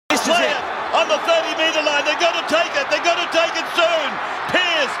play it on the 30-metre line. They've got to take it. They've got to take it soon.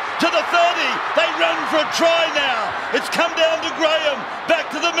 Pearce to the 30. They run for a try now. It's come down to Graham.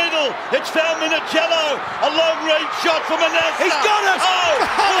 Back to the middle. It's found Minicello. A long-range shot from Manassa. He's got it. Oh,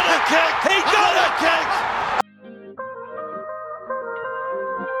 what a kick. He got what it. a kick.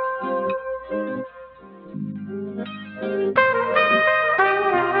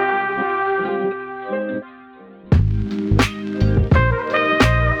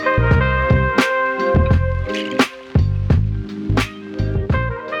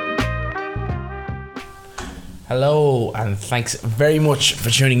 Hello, and thanks very much for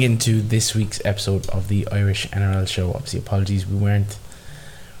tuning in to this week's episode of the Irish NRL show. Obviously, apologies we weren't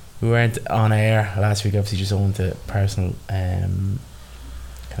on air last week. Obviously, just owing to personal kind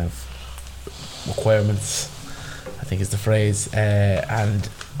of requirements, I think is the phrase. And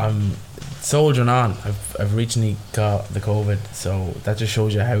I'm soldiering on. I've recently got the COVID, so that just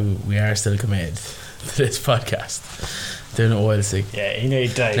shows you how we are still committed to this podcast. Doing it while sick. Yeah, he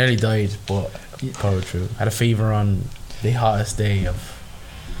Nearly died, but probably true. Had a fever on the hottest day of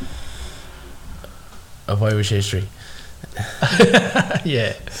Irish history.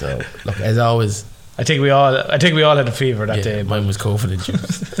 Yeah. So look, as always, I think we all had a fever that day. Mine was COVID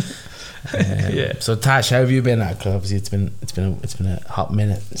induced. Yeah. So Tash, how have you been? Because obviously it's been a hot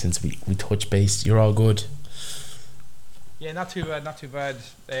minute since we touched base. You're all good. Yeah, not too bad.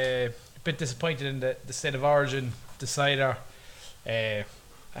 A bit disappointed in the state of origin decider. I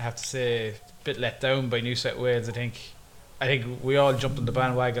have to say, a bit let down by New South Wales. I think we all jumped on the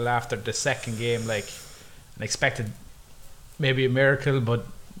bandwagon after the second game, and expected maybe a miracle, but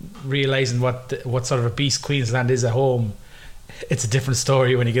realising what sort of a beast Queensland is at home, it's a different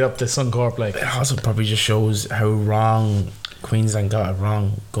story when you get up to Suncorp. It also probably just shows how wrong Queensland got it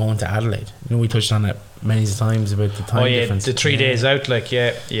wrong going to Adelaide. You know, we touched on it many times about the time difference. The 3 days out,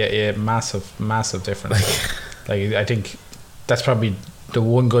 massive difference. I think that's probably the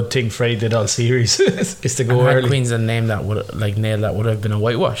one good thing Freddie did all series is to go early. Queensland nailed that would have been a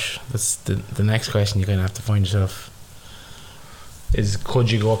whitewash. That's the next question you're going to have to find yourself. Is could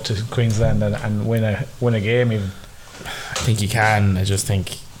you go up to Queensland and win a game even? I think you can. I just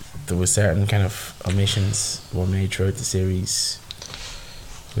think there was certain kind of omissions were made throughout the series,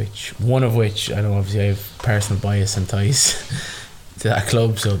 one of which I know obviously I have personal bias and ties to that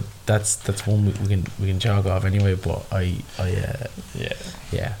club, so that's one we can jog off anyway. But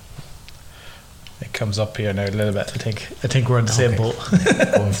yeah, it comes up here now a little bit. I think we're on the same boat.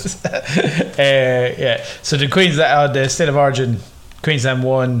 Yeah. So the Queensland, the state of origin, Queensland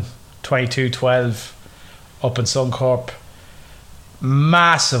won 22-12 up in Suncorp.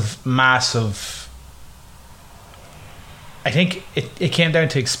 Massive. I think it came down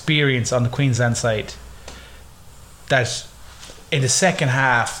to experience on the Queensland side. That in the second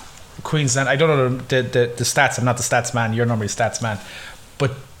half, Queensland, I don't know the stats. I'm not the stats man. You're normally the stats man,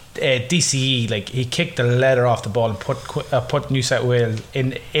 but DCE, he kicked the leather off the ball and put New South Wales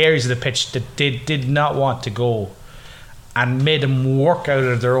in areas of the pitch that they did not want to go, and made them work out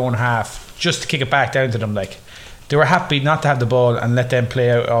of their own half just to kick it back down to them. They were happy not to have the ball and let them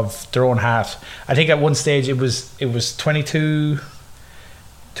play out of their own half. I think at one stage it was 22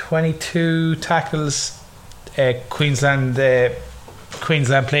 tackles. Queensland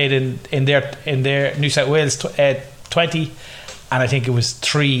played in their New South Wales 20, and I think it was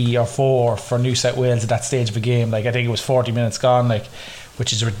 3 or 4 for New South Wales at that stage of the game. I think it was 40 minutes gone,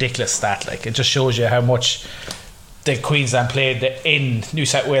 which is a ridiculous stat. It just shows you how much the Queensland played in New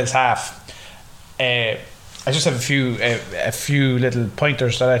South Wales half. I just have a few little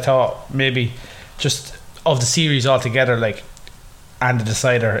pointers that I thought maybe just of the series altogether, and the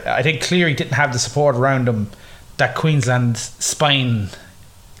decider. I think Cleary didn't have the support around him that Queensland spine.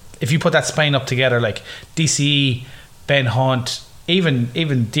 If you put that spine up together, DCE, Ben Hunt, even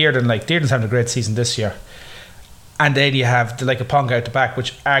Dearden, Dearden's having a great season this year, and then you have a Ponga out the back,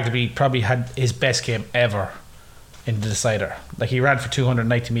 which arguably probably had his best game ever in the decider. He ran for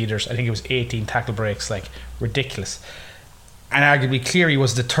 290 metres. I think it was 18 tackle breaks, ridiculous. And arguably Cleary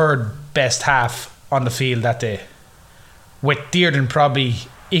was the third best half on the field that day, with Dearden probably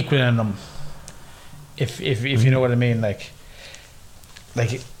equaling him, if you know what I mean. I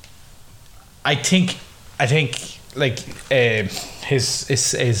think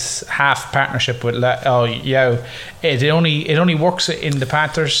his half partnership with Yao, it only works in the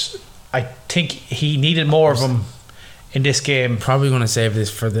Panthers. I think he needed more of him in this game. Probably going to save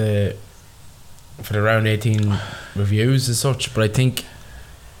this for the round 18 reviews as such, but I think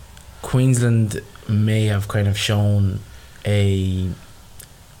Queensland may have kind of shown a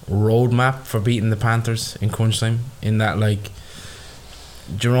roadmap for beating the Panthers in crunch time, in that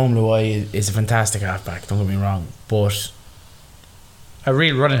Jerome Luai is a fantastic halfback. Don't get me wrong, but a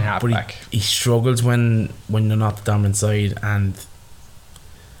real running halfback. He struggles when they're not the dominant side, and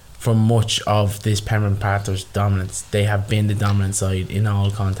for much of this Penrith Panthers dominance, they have been the dominant side in all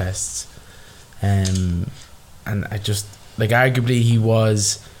contests. And I just arguably he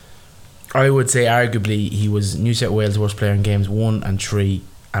was New South Wales worst player in games 1 and 3,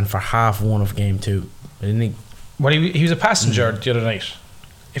 and for half one of game 2. I didn't think. Well, he was a passenger the other night.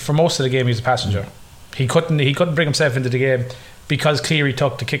 If for most of the game he was a passenger, he couldn't bring himself into the game because Cleary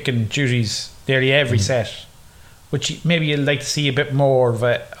took the kicking duties nearly every set. Which maybe you'd like to see a bit more of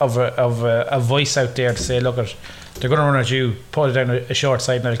a voice out there to say, look, they're going to run at you, put it down a short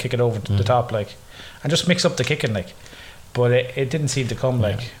side, and I'll kick it over to the top, and just mix up the kicking, But it didn't seem to come,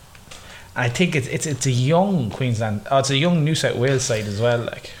 And I think it's a young Queensland, it's a young New South Wales side as well,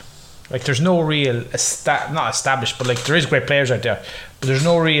 there's no real not established, but there is great players out there, but there's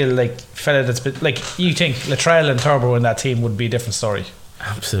no real fella that's been, you think Latrell and Turbo in that team would be a different story.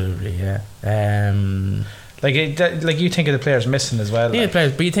 Absolutely, yeah. You think of the players missing as well. Yeah,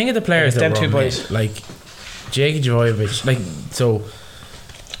 players, but you think of the players that them two boys, Jake Javojevic, so.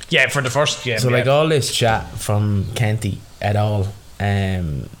 Yeah, for the first game. So all this chat from Kenty et al.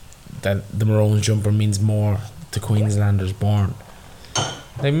 That the Maroons jumper means more to Queenslanders born.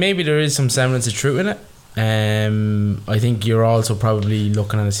 Maybe there is some semblance of truth in it. I think you're also probably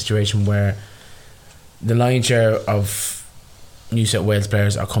looking at a situation where the lion's share of New South Wales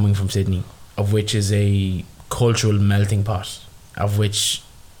players are coming from Sydney, of which is a cultural melting pot, of which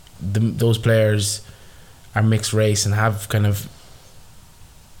those players are mixed race and have kind of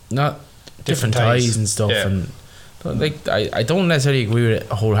not different ties and stuff. Yeah. And I don't necessarily agree with it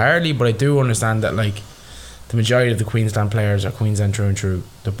wholeheartedly, but I do understand that the majority of the Queensland players are Queensland true and true.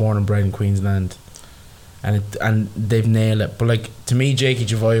 They're born and bred in Queensland, and they've nailed it. But to me, Jakey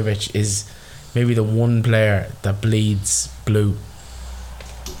Javojevic is maybe the one player that bleeds blue.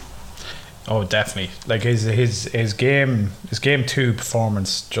 Oh, definitely. His game 2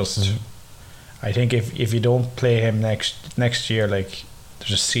 performance just. I think if you don't play him next year,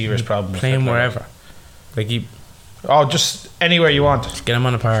 there's a serious problem. Play him wherever, just anywhere you want. Just get him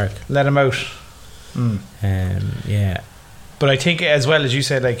on a park. Let him out. Yeah. But I think, as well as you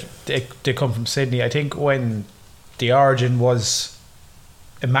said, they come from Sydney. I think when the origin was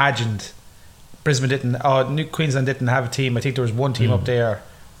imagined, Queensland didn't have a team. I think there was one team up there,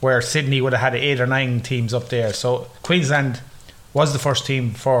 where Sydney would have had 8 or 9 teams up there. So Queensland was the first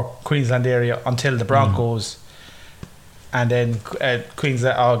team for Queensland area until the Broncos, and then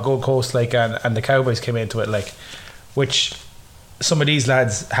Queensland, Gold Coast, and the Cowboys came into it, which some of these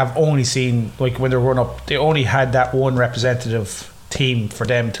lads have only seen, when they run up, they only had that one representative team for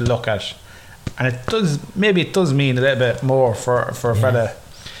them to look at, and it does mean a little bit more for a fella.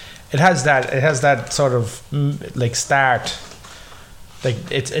 It has that sort of start,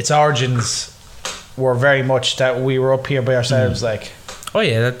 its origins were very much that we were up here by ourselves. Oh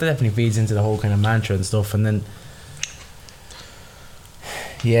yeah, that definitely feeds into the whole kind of mantra and stuff. And then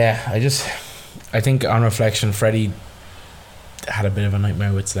I think on reflection, Freddie had a bit of a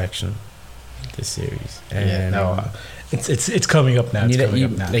nightmare with selection this series. It's coming up now.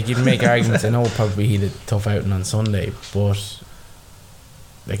 You'd make arguments. I know probably he had a tough outing on Sunday, but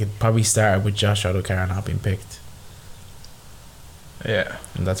it probably started with Josh Addo-Carr not being picked. Yeah,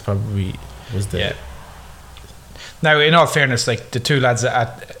 and that's probably was the. Yeah. Now, in all fairness, the two lads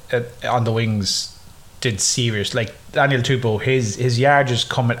on the wings did serious. Daniel Tupou, his yardage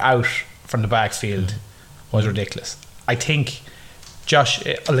coming out from the backfield was ridiculous. I think Josh,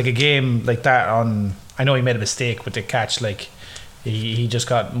 a game like that I know he made a mistake with the catch. He just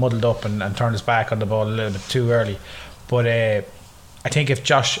got muddled up and turned his back on the ball a little bit too early. But I think if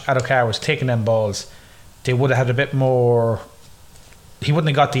Josh Addo-Carr was taking them balls, they would have had a bit more. He wouldn't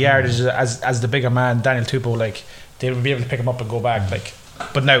have got the yardage as the bigger man, Daniel Tupou. They would be able to pick him up and go back.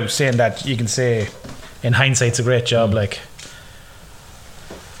 But now, saying that, you can say in hindsight it's a great job. I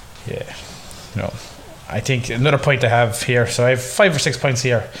think another point I have here. So I have 5 or 6 points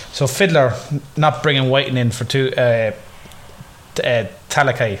here. So Fiddler not bringing Whiten in for Talakai.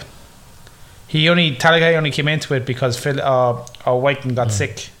 Talakai only came into it because Whiten got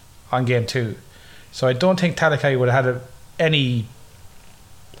sick on game 2. So I don't think Talakai would have had any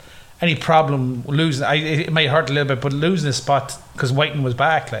problem losing. It might hurt a little bit, but losing his spot because Whiten was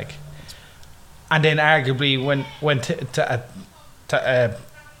back, and then arguably when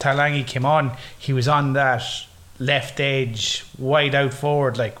Talangi came on, he was on that left edge, wide out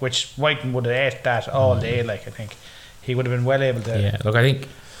forward, which Whiten would have ate that all day. I think he would have been well able to. Yeah, look, I think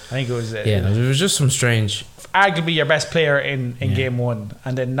think it was Yeah, there was just some strange. arguably your best player in game one,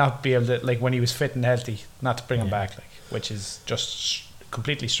 and then not be able to, like, when he was fit and healthy, not to bring him back, like, which is just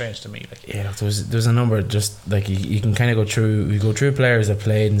completely strange to me. Like, Yeah, look, there's a number, just like you can kind of go through players that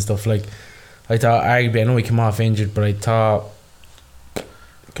played and stuff. Like, I thought arguably, I know he came off injured, but I thought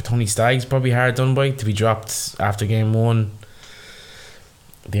Tony Stagg's probably hard done by to be dropped after game one.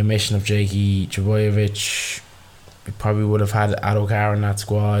 The omission of Jakey Trebojevic, we probably would have had Adokar in that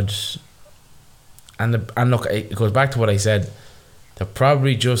squad. And look, it goes back to what I said. There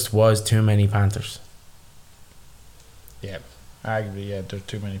probably just was too many Panthers. yeah, arguably, yeah, there's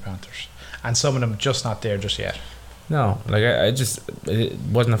too many Panthers, and some of them just not there just yet. No, like I just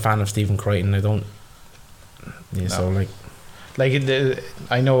wasn't a fan of Stephen Crichton. I don't. Yeah, No. so like. Like,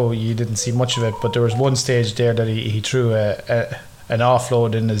 I know you didn't see much of it, but there was one stage there that he threw an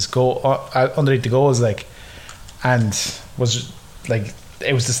offload in his goal underneath the goals, like, and was like,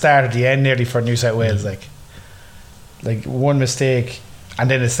 it was the start of the end nearly for New South Wales, like one mistake,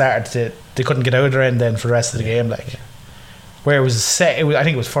 and then it started they couldn't get out of their end then for the rest of the game, like, where it was set. I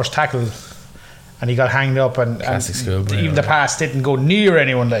think it was first tackle, and he got hanged up, and Schoolboy, even the pass didn't go near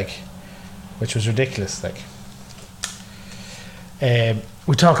anyone, like, which was ridiculous, like.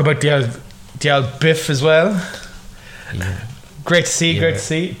 We talk about the old Biff as well. Yeah. Great to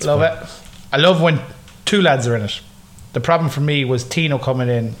see, love it. I love when two lads are in it. The problem for me was Tino coming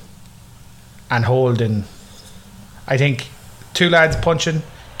in and holding. I think two lads punching,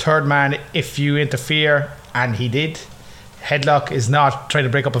 third man if you interfere, and he did. Headlock is not trying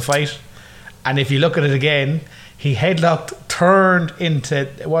to break up a fight, and if you look at it again, he headlocked, turned into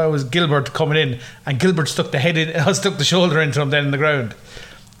what was Gilbert coming in, and Gilbert stuck the head in, stuck the shoulder into him then in the ground.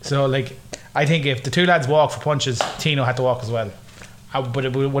 So, like, I think if the two lads walk for punches, Tino had to walk as well. But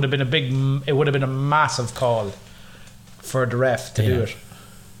it would have been it would have been a massive call for the ref to do it.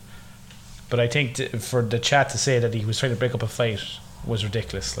 But I think for the chat to say that he was trying to break up a fight was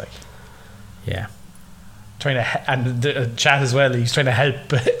ridiculous. Like, Yeah. And the chat as well, he's trying to help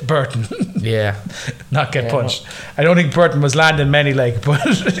Burton not get punched. I don't think Burton was landing many, like, but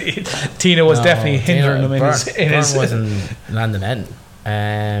Tino was definitely hindering him in his wasn't landing in.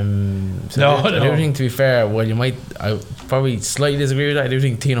 So I do think, to be fair, well, I probably slightly disagree with that. I do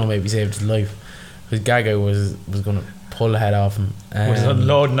think Tino maybe saved his life, because Gaga was going to pull the head off him. Was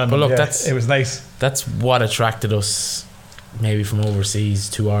unloading on him. But look, it was nice. That's what attracted us maybe from overseas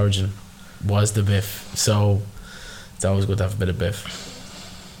to Origin, was the Biff. So it's always good to have a bit of Biff.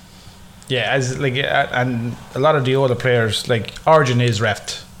 Yeah, as like, and a lot of the older players, like, Origin is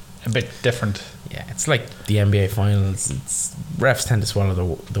refed a bit different. Yeah, it's like the NBA finals. It's refs tend to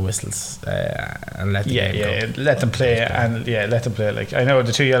swallow the whistles and let the game go. Let them play, and let them play. Like, I know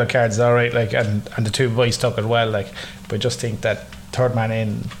the 2 yellow cards are alright, like, and the 2 boys took it well, like, but I just think that third man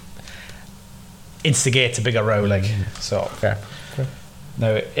in instigates a bigger row, like. So Fair.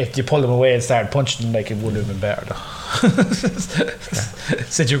 now, if you pull them away and started punching them, like, it would have been better though.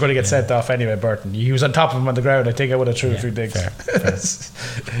 Since you're going to get sent off anyway, Burton. He was on top of him on the ground. I think I would have threw a few digs.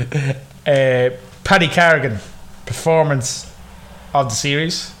 Paddy Carrigan, performance of the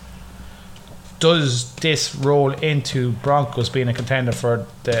series. Does this roll into Broncos being a contender for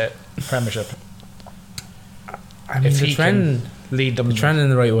the Premiership? I mean, If he can lead them, the trend in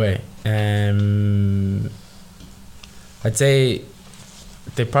the right way. I'd say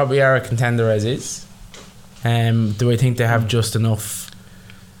they probably are a contender as is. Do I think they have just enough?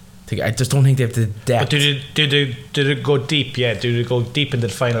 I just don't think they have the depth. but do they go deep? Yeah, do they go deep into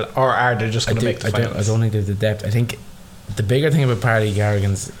the final, or are they just going to make the finals? I don't think they have the depth. I think the bigger thing about Paddy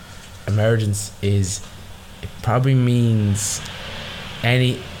Carrigan's emergence is it probably means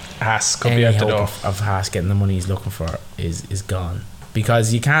any Haas could be out the door. hope of Haas getting the money he's looking for is gone,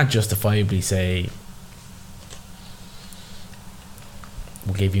 because you can't justifiably say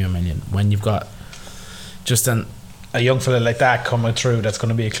we'll give you $1 million when you've got just A young fella like that coming through, that's going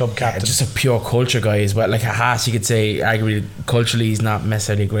to be a club captain. just a pure culture guy as well. Like a Haas, you could say arguably culturally he's not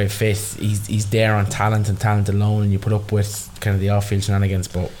necessarily a great fit. He's there on talent and talent alone, and you put up with kind of the off-field shenanigans.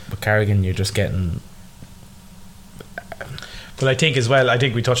 But with Carrigan, you're just getting. But I think as well, I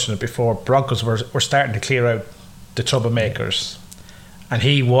think we touched on it before, Broncos were starting to clear out the troublemakers, and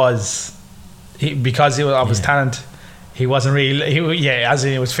because of his talent, he wasn't really, as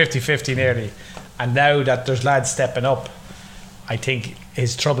in it was 50-50 nearly. And now that there's lads stepping up, I think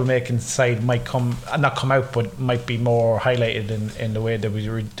his troublemaking side might not come out, but might be more highlighted in the way that we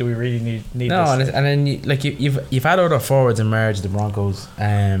really need No, this. and then you've had other forwards emerge the Broncos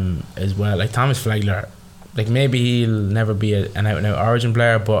as well, like Thomas Flagler. Like, maybe he'll never be an out and out Origin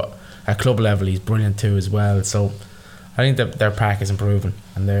player, but at club level he's brilliant too as well. So I I think that their pack is improving,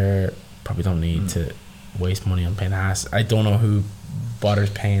 and they probably don't need to waste money on paying Haas. I don't know who bothers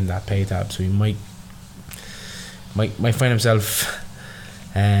paying that pay tab, so he might find himself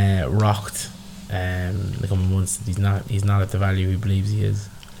rocked in the coming months. He's not at the value he believes he is.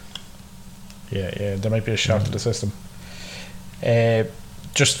 Yeah, there might be a shock to the system.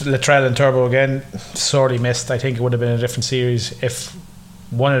 Just Luttrell and Turbo again, sorely missed. I think it would have been a different series if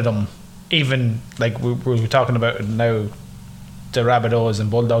one of them, even like we were talking about now, the Rabbitohs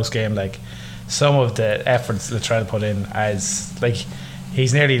and Bulldogs game, like some of the efforts Luttrell put in, as like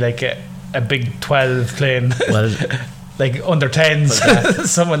he's nearly like a big 12 playing well, like under 10s.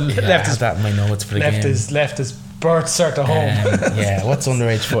 Someone left his that my notes for the left game. Left his birth cert at home. Yeah, what's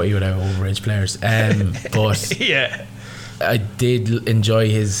underage footy without overage players? But yeah, I did enjoy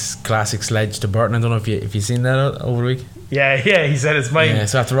his classic sledge to Burton. I don't know if you seen that over the week. Yeah, he said it's mine. Yeah,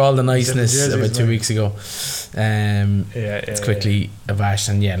 so after all the niceness about 2 weeks ago, it's quickly avashed.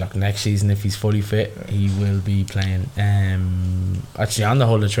 And yeah, look, next season if he's fully fit, he will be playing. Actually, on the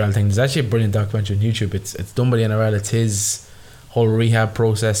whole Luttrell thing, there's actually a brilliant documentary on YouTube. It's done by the NRL. It's his whole rehab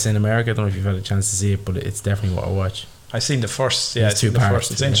process in America. I don't know if you've had a chance to see it, but it's definitely what I watch. I've seen the first. Yeah, it's 2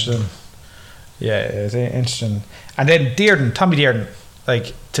 parts. It's interesting. Yeah, it's interesting. And then Tommy Dearden,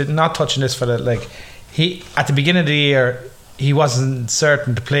 like, to not touching this for the, like, he at the beginning of the year he wasn't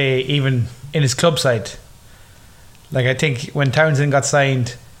certain to play even in his club side. Like, I think when Townsend got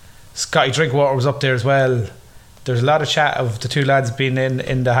signed, Scotty Drinkwater was up there as well. There's a lot of chat of the two lads being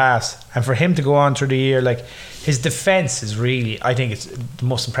in the halves, and for him to go on through the year, like, his defence is really, I think it's the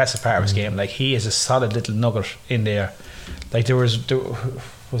most impressive part of his game. Like, he is a solid little nugget in there. Like, there was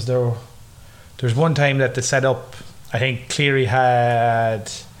one time that they set up, I think Cleary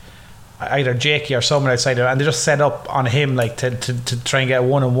had either Jakey or someone outside of, and they just set up on him, like, to try and get a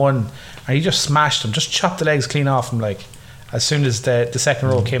 1-on-1, and he just smashed him, just chopped the legs clean off him, like, as soon as the second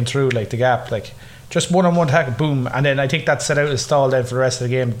row came through, like, the gap, like, just 1-on-1 tackle, boom. And then I think that set out a stall then for the rest of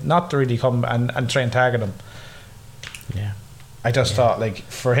the game, not to really come and try and target him. Yeah, I just thought, like,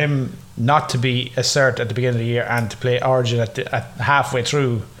 for him not to be a cert at the beginning of the year and to play Origin at halfway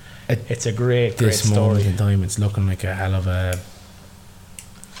through, it's a great story. This moment in time, it's looking like a hell of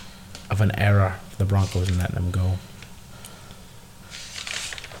an error for the Broncos in letting them go.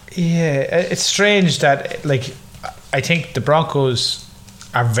 Yeah, it's strange that, like, I think the Broncos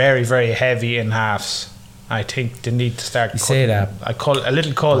are very, very heavy in halves. I think they need to start. You say that a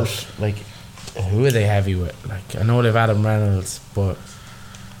little cult. Like, who are they heavy with? Like, I know they've Adam Reynolds, but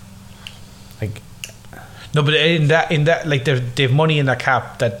like, no, but in that, like, they've money in their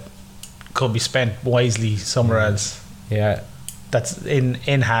cap that could be spent wisely somewhere else. Yeah, that's in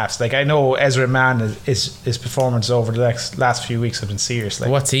halves. Like, I know Ezra Mann his performance over the last few weeks have been serious. Like,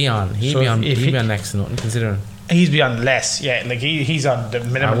 what's he on? He'd be on next to nothing, considering. He's beyond less, yeah. Like, he's on the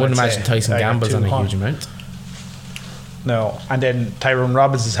minimum. I wouldn't imagine Tyson Gamble's on a huge amount. No, and then Tyrone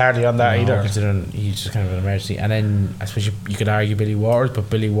Robbins is hardly on that either. Considering he's just kind of an emergency. And then I suppose you could argue Billy Waters, but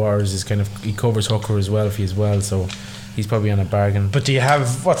Billy Waters is kind of, he covers hooker as well if he as well, so he's probably on a bargain. But do you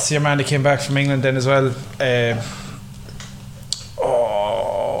have, what's your man that came back from England then as well?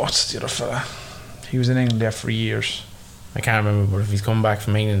 What's the other fella? He was in England there for years. I can't remember, but if he's coming back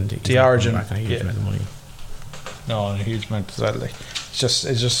from England, he's the Origin, back on a huge amount of money. No, a huge amount as well. Like, it's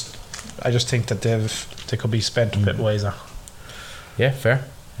just I just think that they could be spent a bit wiser. Yeah, fair.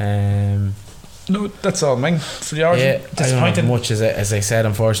 No, that's all, man. For the Origin, yeah, disappointing. I don't know much as I said.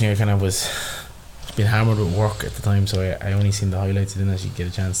 Unfortunately, I kind of was been hammered with work at the time, so I only seen the highlights. I didn't actually get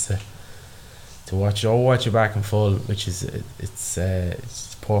a chance to watch it. I'll watch it back in full, which is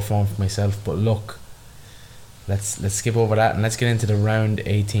it's poor form for myself. But look, let's skip over that and let's get into the round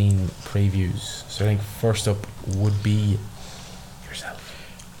 18 previews. So I think first up would be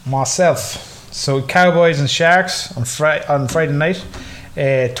myself. So Cowboys and Sharks on Friday night,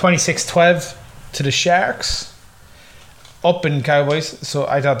 26-12 to the Sharks, up in Cowboys. So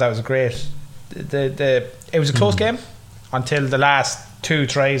I thought that was great. It was a close game until the last 2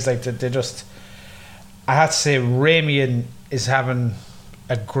 tries. Like, they just, I have to say, Ramian is having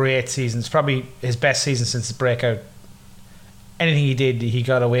a great season. It's probably his best season since his breakout. Anything he did, he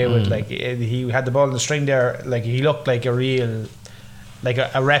got away with. Like, he had the ball in the string there. Like, he looked like a real, like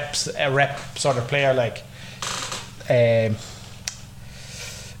a rep sort of player. Like, it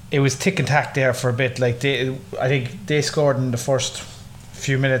was tick and tack there for a bit. Like, I think they scored in the first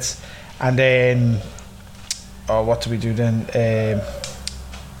few minutes, and then what did we do then?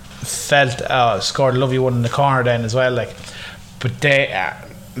 Scored a lovely one in the corner then as well. Like, but they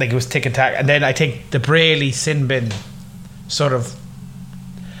like, it was tick and tack, and then I think the Braley sin bin sort of,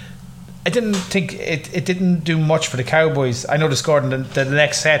 I didn't think it didn't do much for the Cowboys. I know they scored in the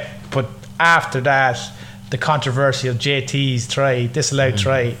next set, but after that, the controversial JT's try, disallowed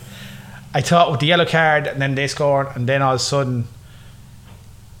try, I thought with the yellow card and then they scored, and then all of a sudden,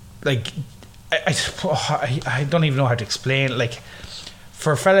 like, I don't even know how to explain it. Like,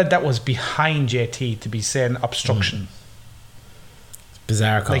 for a fella that was behind JT to be saying obstruction,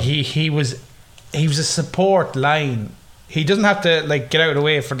 bizarre call. like he was a support line. He doesn't have to like get out of the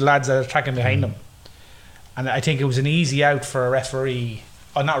way for the lads that are tracking behind him. And I think it was an easy out for a referee,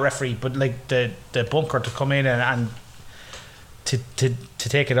 or not a referee, but like the bunker to come in and to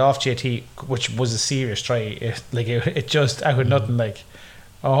take it off JT, which was a serious try. It just out of nothing, like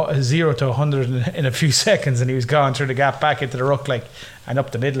 0 to 100 in a few seconds, and he was gone through the gap back into the ruck, like, and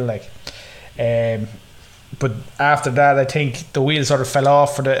up the middle, like. But after that, I think the wheels sort of fell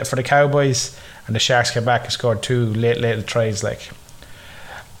off for the Cowboys, and the Sharks came back and scored 2 late tries. Like,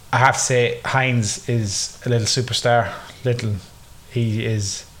 I have to say, Hines is a little superstar. He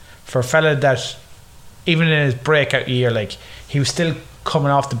is, for a fella that even in his breakout year, like, he was still coming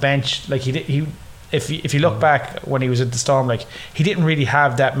off the bench. Like, he if you look back when he was at the Storm, like, he didn't really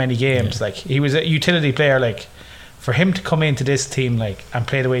have that many games. Like, he was a utility player. Like, for him to come into this team, like, and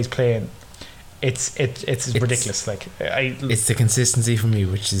play the way he's playing, it's ridiculous. Like, it's the consistency for me,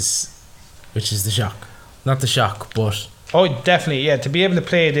 which is the shock. Not the shock, but definitely, yeah. To be able to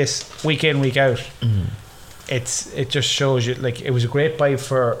play this week in, week out, it just shows you. Like, it was a great buy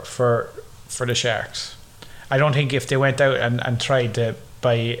for the Sharks. I don't think if they went out and tried to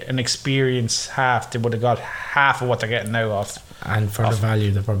buy an experienced half, they would have got half of what they're getting now off. And for the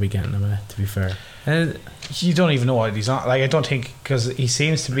value they're probably getting them, to be fair. You don't even know what he's not. Like, I don't think, because he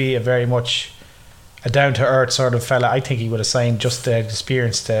seems to be a very much a down to earth sort of fella. I think he would have signed just the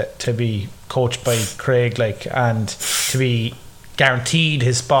experience to be coached by Craig, like, and to be guaranteed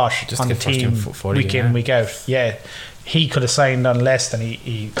his spot just on the team week in, week out. Yeah, he could have signed on less than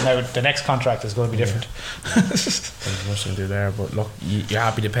he now the next contract is going to be different. There's much to do there, but look, you're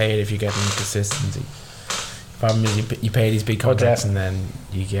happy to pay it if you get inconsistency. Problem is you pay these big contracts and then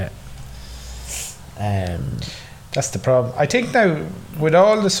you get that's the problem. I think now with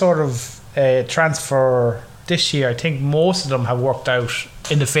all the sort of transfer this year, I think most of them have worked out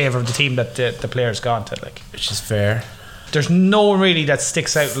in the favour of the team that the player's gone to, like, which is fair. There's no one really that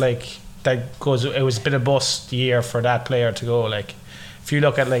sticks out, like, that goes, it was a bit of a bust year for that player to go. Like, if you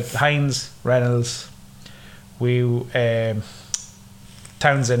look at, like, Hines, Reynolds, Townsend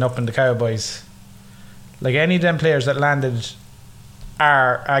up in the Cowboys, like, any of them players that landed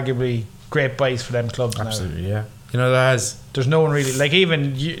are arguably great buys for them clubs. Absolutely, now. Yeah. You know, there's no one really, like,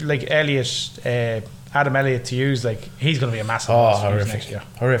 even like Elliott, Adam Elliott to use, like, he's going to be a massive horrific next year.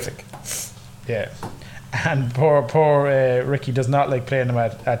 Horrific. Yeah. And poor Ricky does not like playing him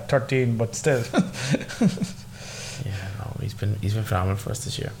at 13, but still. Yeah, no, he's been phenomenal for us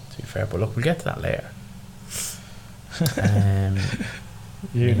this year, to be fair. But look, we'll get to that later.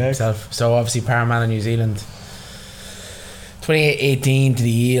 Next. So obviously Parramatta, New Zealand, 28-18 to the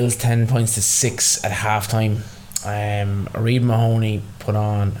Eels, 10 points to 6 at half time. Reid Mahoney put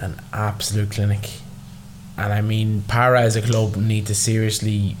on an absolute clinic, and I mean, Para as a club need to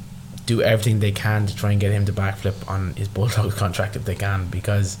seriously do everything they can to try and get him to backflip on his Bulldogs contract if they can,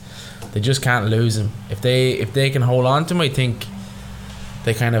 because they just can't lose him. If they can hold on to him, I think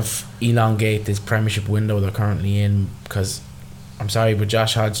they kind of elongate this premiership window they're currently in, because I'm sorry, but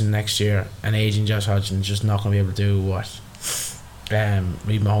Josh Hodgson next year, an aging Josh Hodgson, is just not going to be able to do what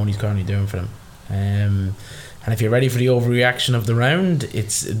Reid Mahoney's currently doing for them. And if you're ready for the overreaction of the round,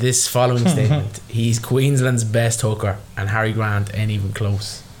 it's this following statement: he's Queensland's best hooker, and Harry Grant ain't even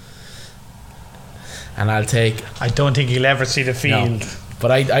close. And I don't think he'll ever see the field. No,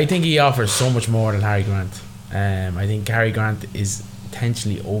 but I think he offers so much more than Harry Grant. I think Harry Grant is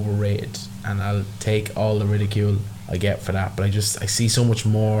potentially overrated, and I'll take all the ridicule I get for that. But I see so much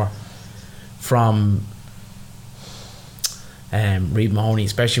more from Reid Mahoney,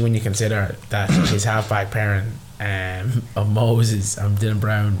 especially when you consider that his halfback pairing of Moses and Dylan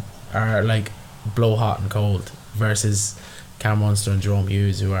Brown are like blow hot and cold, versus Cam Munster and Jerome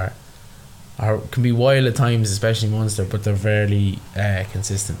Hughes, who can be wild at times, especially Munster, but they're fairly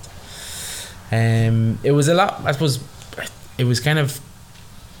consistent. It was a lot, I suppose. It was kind of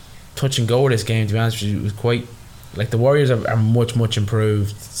touch and go this game, to be honest with you. It was quite, like, the Warriors are much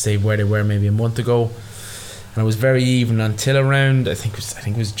improved, say, where they were maybe a month ago. And it was very even until around, I think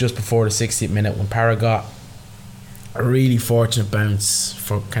it was just before the 60th minute, when Para got a really fortunate bounce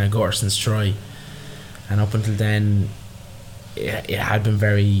for kind of Gutterson's try. And up until then, it had been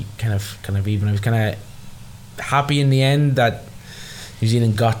very kind of even. I was kind of happy in the end that New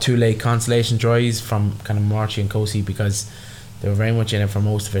Zealand got 2 late consolation tries from kind of Marchi and Cosi because they were very much in it for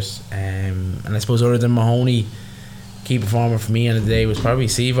most of it. And I suppose other than Mahoney, key performer for me on the day was probably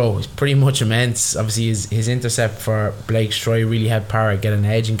Sivo. He's pretty much immense. Obviously his intercept for Blake's try really helped Parra get an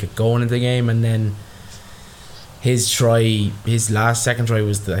edge and get going into the game, and then his second try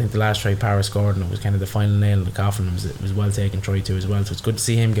was I think the last try Parra scored, and it was kind of the final nail in the coffin. It was a well taken try too as well, so it's good to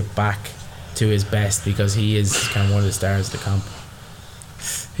see him get back to his best because he is kind of one of the stars of the camp.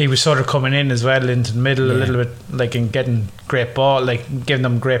 He was sort of coming in as well into the middle a little bit, like, and getting great ball, like giving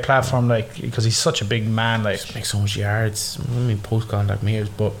them great platform, like, because he's such a big man, like just makes so much yards. I mean, post contact meters,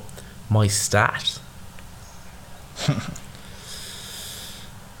 but my stat. You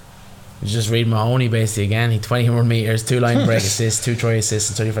just read Mahoney basically again. He 21 meters, 2 line break assists, 2 try assists,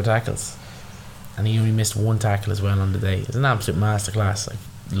 and 24 tackles, and he only missed 1 tackle as well on the day. It's an absolute masterclass. I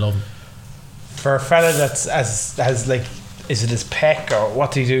love him. For a fella that's has like, is it his pec or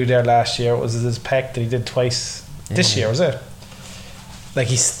what did he do there last year? Was it his pec that he did twice this year? Was it? Like,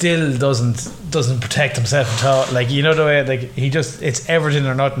 he still doesn't protect himself at all. Like, you know the way, like, he just, it's everything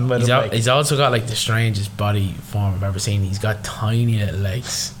or nothing with him. He's also got like the strangest body form I've ever seen. He's got tiny little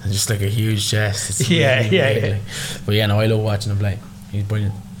legs and just like a huge chest. It's yeah. But yeah, no, I love watching him play. He's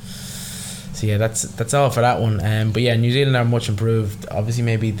brilliant. So yeah, that's all for that one. But yeah, New Zealand are much improved. Obviously,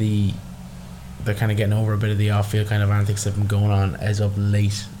 maybe they're kind of getting over a bit of the off-field kind of antics that have been going on as of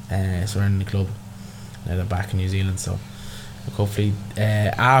late surrounding the club. Now they're back in New Zealand, so hopefully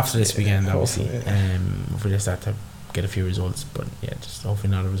after this weekend, obviously, if we just start to get a few results, but yeah, just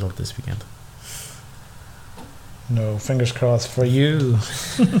hopefully not a result this weekend. No, fingers crossed for you.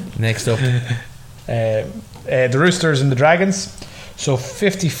 Next up, the Roosters and the Dragons. So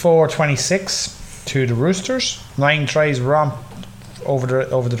 54-26 to the Roosters. 9 tries romp over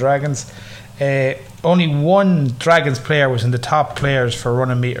the Dragons. Only 1 Dragons player was in the top players for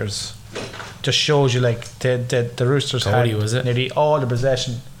running meters. Just shows you, like, the Roosters Cody, had was it? nearly all the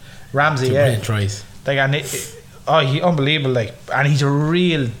possession. Ramsey, tries. Like, and he unbelievable, like, and he's a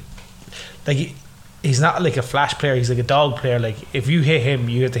real, like, he's not like a flash player. He's like a dog player. Like, if you hit him,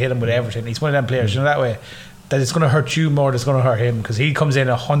 you have to hit him with everything. He's one of them players, you know, that way, that it's going to hurt you more than it's going to hurt him, because he comes in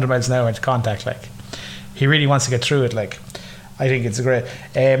 100 miles an hour into contact. Like, he really wants to get through it. Like, I think it's a great.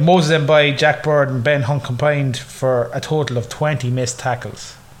 Moses Mbai, Jack Bird and Ben Hunt combined for a total of 20 missed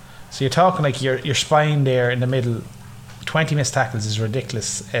tackles. So you're talking like your spine there in the middle. 20 missed tackles is a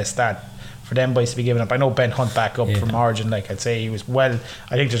ridiculous stat for them boys to be giving up. I know Ben Hunt back up from Origin, like, I'd say he was well.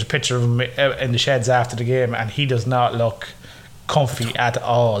 I think there's a picture of him in the sheds after the game, and he does not look comfy at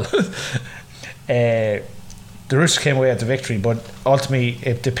all. The Roosters came away at the victory, but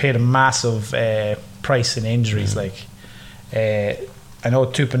ultimately they paid a massive price in injuries. Like, I know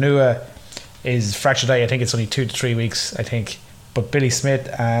Tupanua is fractured eye. I think it's only 2 to 3 weeks, I think. But Billy Smith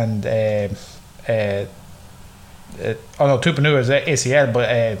and Tupanua is ACL,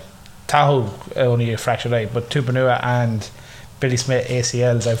 but Tahoe only a fractured eye. But Tupanua and Billy Smith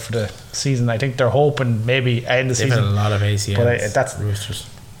ACLs out for the season. I think they're hoping maybe end the season. They've had a lot of ACLs. But that's Roosters.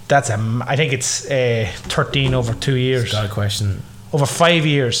 I think it's 13 over 2 years. Got a question. Over 5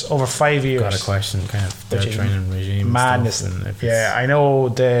 years. Got a question, kind of their training regime. Madness. Yeah, I know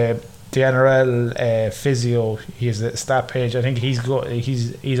the NRL physio. He has a stat page. I think he's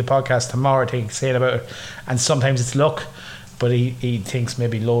a podcast tomorrow, I think, saying about it. And sometimes it's luck, but he thinks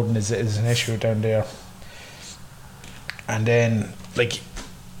maybe loading is an issue down there. And then, like,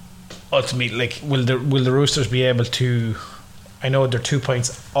 ultimately, like, will the Roosters be able to? I know they're 2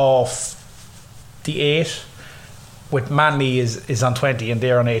 points off the 8. With Manly is on 20 and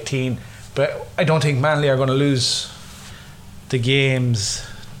they're on 18, but I don't think Manly are going to lose the games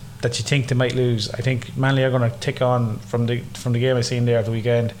that you think they might lose. I think Manly are going to tick on from the game I seen there at the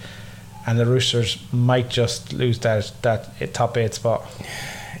weekend, and the Roosters might just lose that top 8 spot.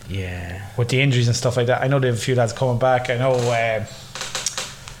 Yeah, with the injuries and stuff like that. I know they have a few lads coming back. I know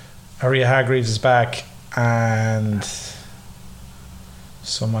Aria Hargreaves is back and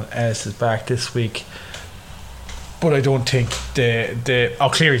someone else is back this week. But I don't think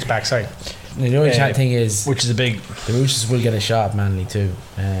Cleary's back, sorry. The only thing is, which is a big. The Roosters will get a shot at Manly too.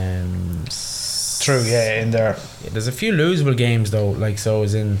 True, yeah, in there. Yeah, there's a few losable games though, like, so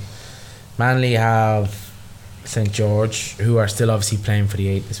as in Manly have St George, who are still obviously playing for the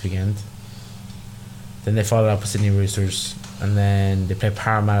 8 this weekend. Then they follow up with Sydney Roosters, and then they play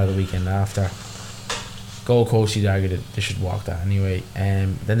Parramatta the weekend after. Gold Coast, you'd argue that they should walk that anyway.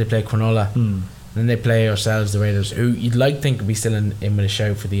 Then they play Cronulla. Then they play ourselves, the Raiders, who you'd like to think would be still in with a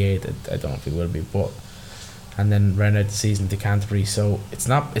shout for the 8. I don't think will be, but and then round out the season to Canterbury. So it's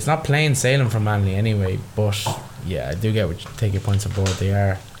not plain sailing for Manly anyway. But yeah, I do get what you take your points on board. They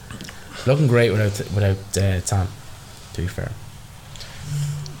are looking great without Tom, to be fair.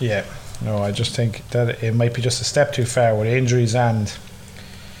 Yeah, no, I just think that it might be just a step too far with injuries and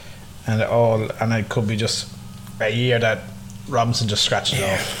all, and it could be just a year that Robinson just scratched it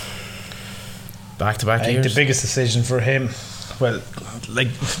off. Back-to-back I think years. the biggest decision for him, well, like,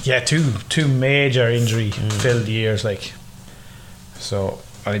 yeah, two major injury filled years, like, so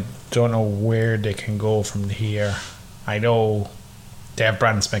I don't know where they can go from here. I know they have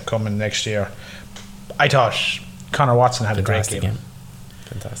Brandon Smith coming next year. I thought Connor Watson had Fantastic a great game.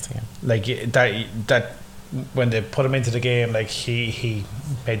 Fantastic game. Like that when they put him into the game, like he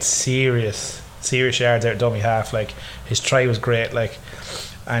made serious yards out of dummy half. Like his try was great. Like,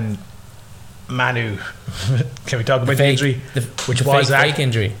 and Manu, can we talk about the injury? Which was fake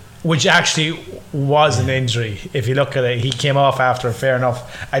injury. Which actually was an injury. If you look at it, he came off after. Fair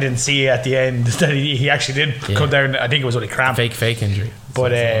enough. I didn't see at the end that he actually did come down. I think it was only cramp. Fake injury. But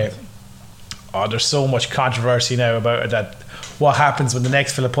there's so much controversy now about it, that what happens when the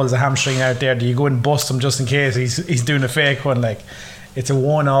next fella pulls a hamstring out there? Do you go and bust him just in case he's doing a fake one? Like, it's a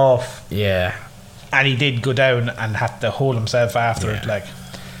one-off. Yeah. And he did go down and had to hold himself after it. Like,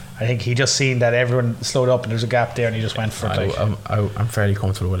 I think he just seen that everyone slowed up and there's a gap there, and he just went for it. Like, I'm fairly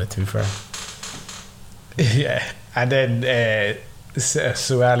comfortable with it, to be fair. Yeah. And then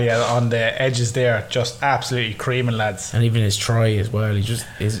Sualia on the edges there, just absolutely creaming, lads. And even his try as well, his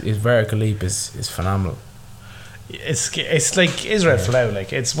vertical leap is phenomenal. It's like Israel Folau.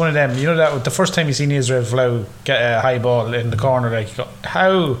 Like, it's one of them, you know, that the first time you seen Israel Folau get a high ball in the corner, like, you go,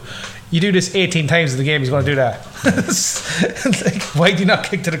 how you do this 18 times in the game, he's going to do that. Like, why do you not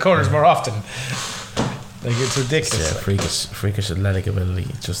kick to the corners more often? Like, it's ridiculous. Yeah, freakish athletic ability.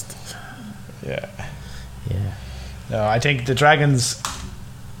 Just yeah. No, I think the Dragons,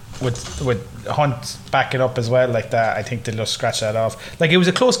 with Hunt backing up as well like that, I think they'll just scratch that off. Like, it was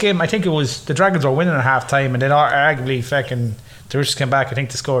a close game. I think it was the Dragons were winning at half time, and then arguably fucking the Roosters came back. I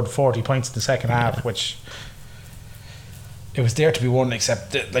think they scored 40 points in the second half, which it was there to be won,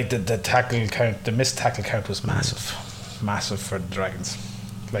 except the tackle count, the missed tackle count was massive for the Dragons.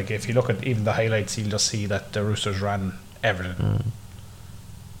 Like, if you look at even the highlights, you'll just see that the Roosters ran everything.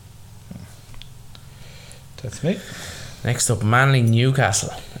 That's me. Next up, Manly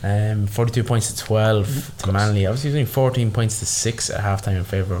Newcastle. 42 points to 12 to Manly. Obviously doing 14 points to 6 at halftime in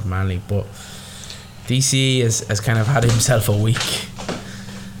favour of Manly, but DCE has kind of had himself a week.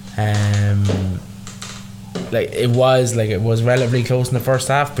 It was relatively close in the first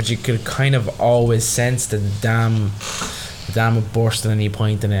half, but you could kind of always sense that the dam would burst at any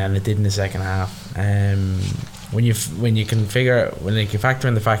point in it, and it did in the second half. When you factor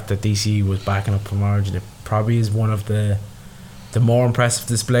in the fact that DCE was backing up from Origin, it probably is one of the more impressive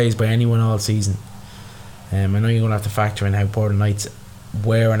displays by anyone all season. I know you're going to have to factor in how Portland Knights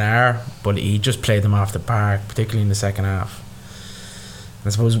were and are, but he just played them off the park, particularly in the second half. And I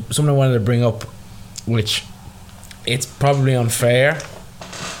suppose something I wanted to bring up, which it's probably unfair,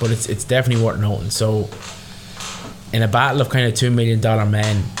 but it's definitely worth noting. So, in a battle of kind of $2 million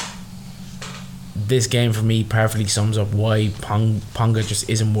men, this game for me perfectly sums up why Ponga just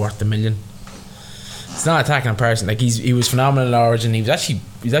isn't worth the $1 million. It's not attacking a person. Like, he was phenomenal in Origin. He was actually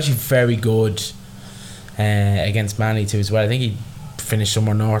very good against Manly too as well. I think he finished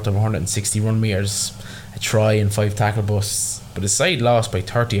somewhere north of 160 run meters, a try and 5 tackle busts. But his side lost by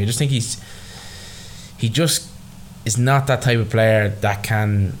 30. I just think he just is not that type of player that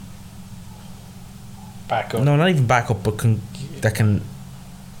can back up. No, not even back up, but can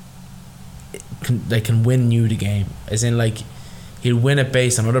win you the game. As in, like, he'll win it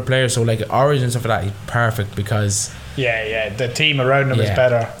based on other players. So, like, Origin and stuff like that, he's perfect because the team around him is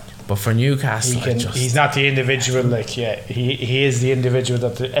better. But for Newcastle, he's not the individual. Like, he is the individual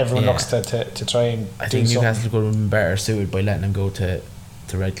that everyone looks to try and. I think Newcastle could have been better suited by letting him go to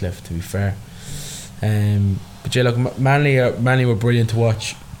Redcliffe, to be fair. But yeah, look, Manly were brilliant to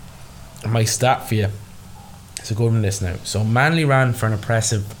watch. My stat for you, it's a good one this now. So Manly ran for an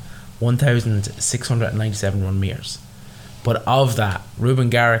impressive 1,697 run meters, but of that,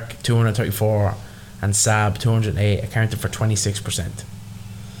 Ruben Garrick 234 and Saab 208 accounted for 26%.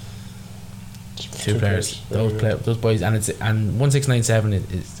 Two players, those boys, and 1,697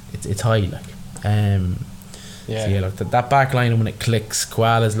 it's high, like. So yeah, look, that back line, when it clicks,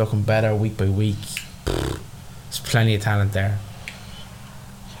 Koala's looking better week by week. There's plenty of talent there.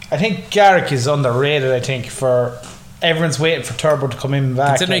 I think Garrick is underrated. I think for everyone's waiting for Turbo to come in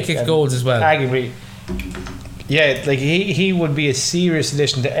back. Considering he kicks goals as well. Arguably, like he would be a serious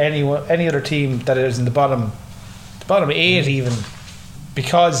addition to any other team that is in the bottom 8 even,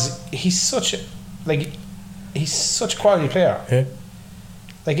 because he's such a, like, he's such a quality player. Yeah.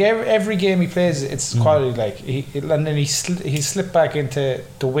 Like every game he plays, it's quality. Like and then he slipped back into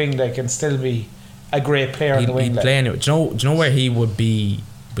the wing, like, and still be a great player in the wing. He'd play anyway. Do you know where he would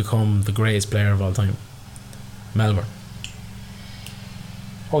become the greatest player of all time? Melbourne.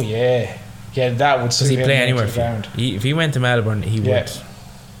 Oh yeah, that would. Does he play anywhere? If he went to Melbourne, he would.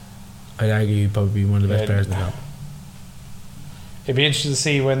 I'd argue he'd probably be one of the best players in the club. It'd be interesting to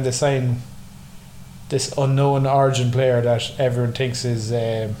see when they sign this unknown origin player that everyone thinks is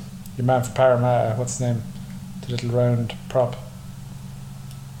your man from Parramatta. What's his name? The little round prop.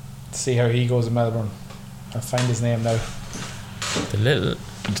 See how he goes in Melbourne. I'll find his name now.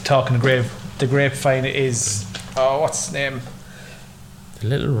 Talking the grapevine is what's his name? The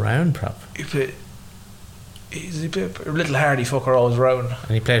little round prop. He's a little hardy fucker always round.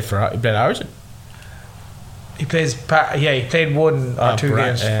 And he played Origin. He plays he played one or two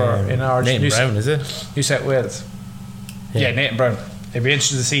games in Origin. Nathan Brown, is it? New South Wales. Yeah, Nathan Brown. It'd be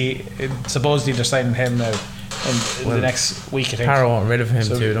interesting to see. Supposedly they're signing him now in the next week, I think. Parra want rid of him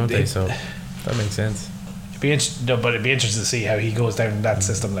too, don't they? So that makes sense. It'd be interesting to see how he goes down in that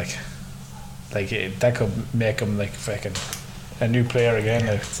system. That could make him like fucking a new player again.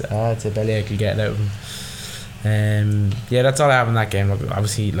 It's a bellyache getting out of him. That's all I have in that game. Look,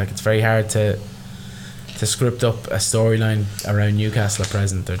 obviously, it's very hard to script up a storyline around Newcastle at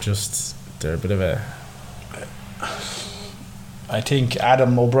present. They're a bit of a. I think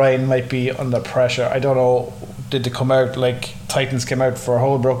Adam O'Brien might be under pressure. I don't know. Did they come out like Titans came out for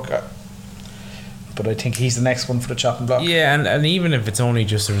Holbrook? But I think he's the next one for the chopping block. Yeah, and even if it's only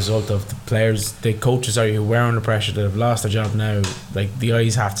just a result of the coaches who were under pressure that have lost their job now, like the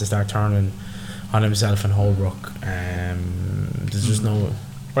eyes have to start turning on himself and Holbrook. There's just no.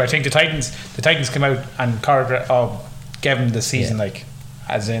 But I think the Titans came out and gave him the season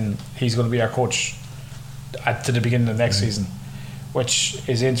as in he's going to be our coach to the beginning of next season, which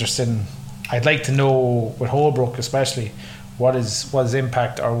is interesting. I'd like to know with Holbrook especially what his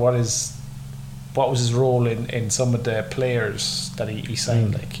impact or what was his role in some of the players that he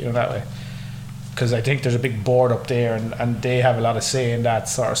signed, that way, because I think there's a big board up there and they have a lot of say in that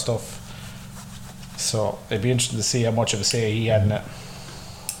sort of stuff, so it'd be interesting to see how much of a say he had in it,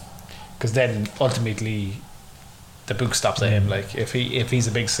 because then ultimately the book stops at him. Like if he's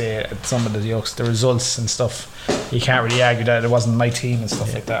a big say at some of the results and stuff, you can't really argue that it wasn't my team and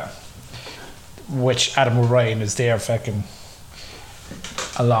stuff like that, which Adam O'Brien is there fucking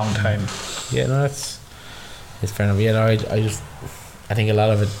a long time. Yeah, no, it's fair enough. Yeah, no, I think a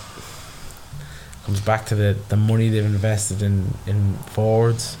lot of it comes back to the money they've invested in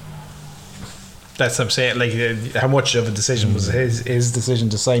forwards. That's what I'm saying. Like how much of a decision was his decision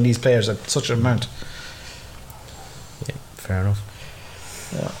to sign these players at such an amount? Yeah, fair enough.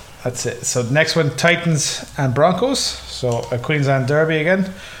 Yeah, that's it. So the next one, Titans and Broncos. So a Queensland derby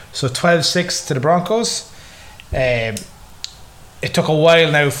again. So 12-6 to the Broncos. It took a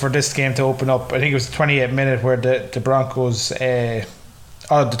while now for this game to open up. I think it was the 28th minute where the Broncos the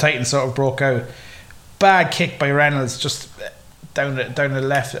Titans sort of broke out. Bad kick by Reynolds just down the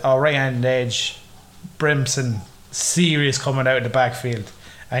left or right hand edge. Brimson serious coming out of the backfield.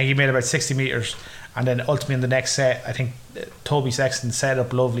 I think he made about 60 metres, and then ultimately in the next set I think Toby Sexton set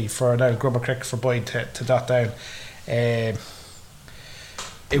up lovely for now grubber cricket for Boyd to dot down. It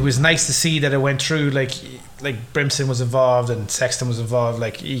was nice to see that it went through, like Brimson was involved and Sexton was involved.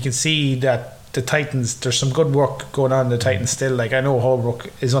 Like you can see that the Titans, there's some good work going on in the Titans still. Like I know Holbrook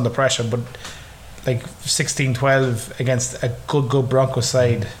is under pressure, but like 16-12 against a good Broncos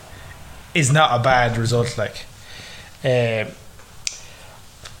side is not a bad result. Like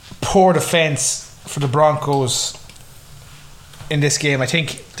poor defence for the Broncos in this game. I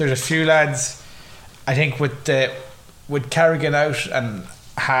think there's a few lads, I think with Carrigan out and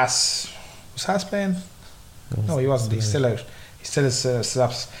Haas, was Haas playing? No, he wasn't. He's still out. He still is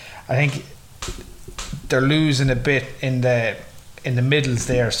stops. I think they're losing a bit in the middles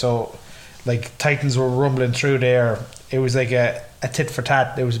there. So like Titans were rumbling through there. It was like a tit for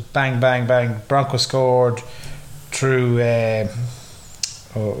tat. It was bang bang bang. Broncos scored through.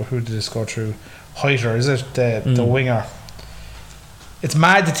 Who did it score through? Hoyter, is it the winger? It's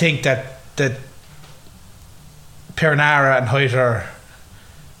mad to think that Pernara and Hoyter,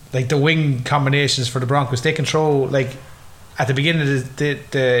 like the wing combinations for the Broncos, they control. Like at the beginning of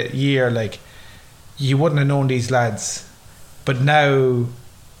the year, like you wouldn't have known these lads, but now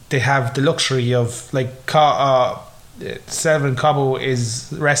they have the luxury of like Selvin Cobbo is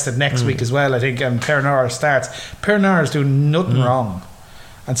rested next week as well, I think, and Pernara starts. Pernara's doing nothing wrong,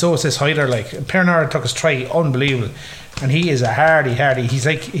 and so is this Hoyter. Like Pernara took his try, unbelievable. and he is a hardy. He's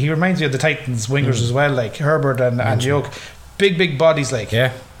like, he reminds me of the Titans wingers as well, like Herbert and Yoke, big bodies, like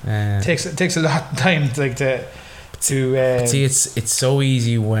takes a lot of time like to see, it's so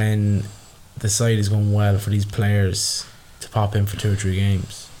easy when the side is going well for these players to pop in for 2 or 3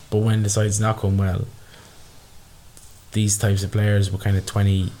 games, but when the side's not going well, these types of players with kind of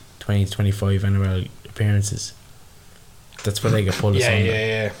 20 to 25 NRL appearances, that's where they get pulled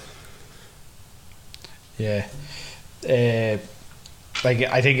asunder. Like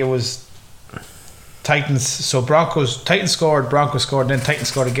I think it was Titans, so Titans scored, Broncos scored, then Titans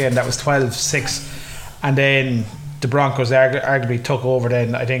scored again. That was 12-6, and then the Broncos arguably took over.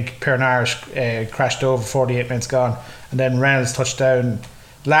 Then I think Pernard crashed over, 48 minutes gone, and then Reynolds touchdown.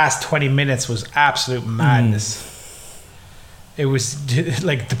 Last 20 minutes was absolute madness. It was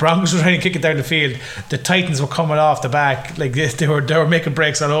like the Broncos were trying to kick it down the field. The Titans were coming off the back, like they were making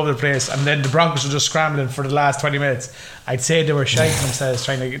breaks all over the place, and then the Broncos were just scrambling for the last 20 minutes. I'd say they were shiting themselves,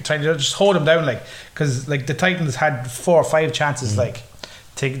 trying to just hold them down, like, because like the Titans had 4 or 5 chances, like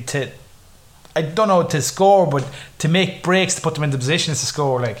to I don't know, to score, but to make breaks to put them into positions to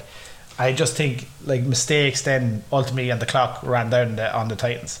score. Like, I just think like mistakes then ultimately, and the clock ran down on the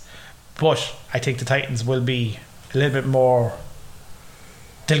Titans. But I think the Titans will be a little bit more,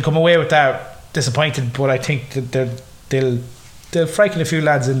 they'll come away with that disappointed, but I think that they'll frighten a few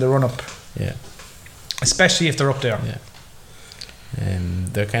lads in the run up, especially if they're up there.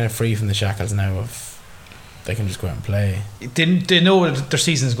 They're kind of free from the shackles now of they can just go out and play. They know that their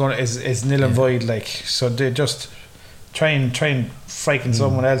season is nil and void, like, so they just try and frighten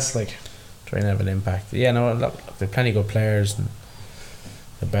someone else, like, try and have an impact. Look, they're plenty of good players, and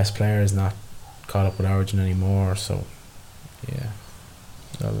the best player is not caught up with Origin anymore, so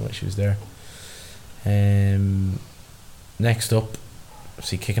no issues there. Next up,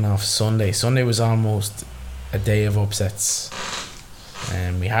 see, kicking off Sunday was almost a day of upsets,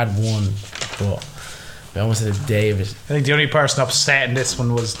 and we had one, but we almost had a day of it. I think the only person upset in this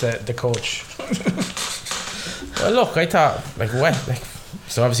one was the coach. Well, look, I thought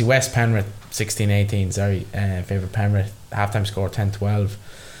so obviously West Penrith 16-18, favourite Penrith, halftime score 10-12.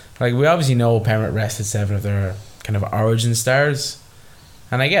 Like, we obviously know Penrith rested 7 of their kind of origin stars,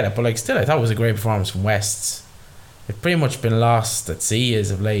 and I get it, but like, still, I thought it was a great performance from Wests. They've pretty much been lost at sea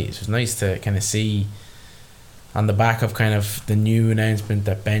as of late. It was nice to kind of see on the back of kind of the new announcement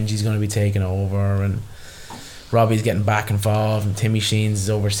that Benji's going to be taking over, and Robbie's getting back involved, and Timmy Sheens is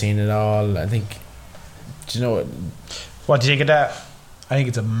overseeing it all. I think, do you know what do you think of that? I think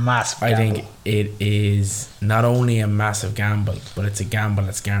it's a massive gamble. I think it is not only a massive gamble, but it's a gamble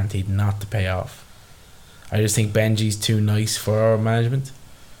that's guaranteed not to pay off. I just think Benji's too nice for our management,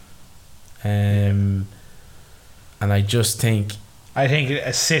 and I just think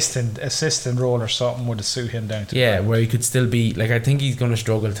assistant role or something would suit him down to where he could still be, like, I think he's going to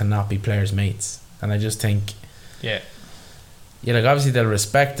struggle to not be players' mates, and I just think like, obviously they'll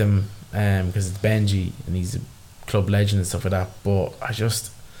respect him because it's Benji and he's a club legend and stuff like that, but I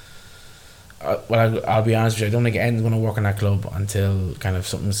just I'll be honest with you, I don't think anything's going to work in that club until kind of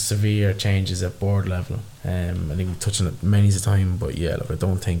something severe changes at board level. I think we've touched on it many a time, but I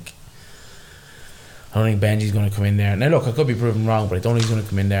don't think Benji's going to come in there. Now look, I could be proven wrong, but I don't think he's going to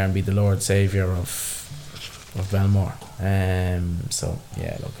come in there and be the Lord Saviour of Belmore.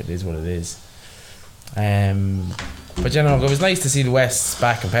 Look, it is what it is. But it was nice to see the Wests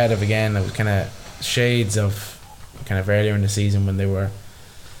back competitive again. It was kind of shades of kind of earlier in the season when they were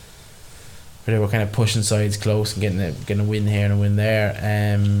kind of pushing sides close and getting a win here and a win there.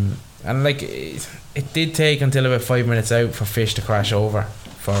 And like, it did take until about 5 minutes out for Fish to crash over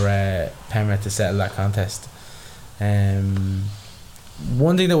for Penrith to settle that contest.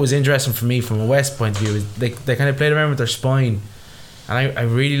 One thing that was interesting for me from a West point of view is they kind of played around with their spine, and I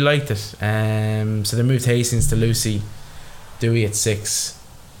really liked it. So they moved Hastings to Lucy, Dewey at 6,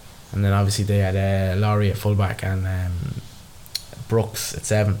 and then obviously they had Laurie at fullback and Brooks at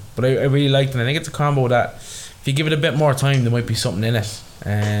 7. But I really liked it. I think it's a combo that if you give it a bit more time, there might be something in it.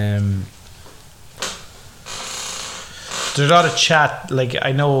 There's a lot of chat, like,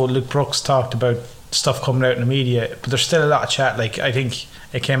 I know Luke Brooks talked about stuff coming out in the media, but there's still a lot of chat. Like, I think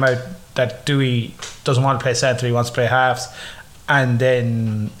it came out that Dewey doesn't want to play centre, he wants to play halves, and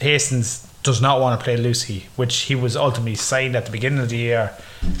then Hastings does not want to play Lucy, which he was ultimately signed at the beginning of the year.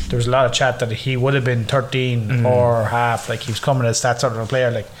 There was a lot of chat that he would have been 13 or half, like he was coming as that sort of a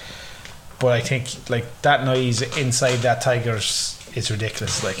player, like. But I think like that noise inside that Tigers is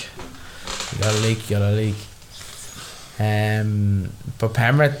ridiculous. Like, you got a leak. But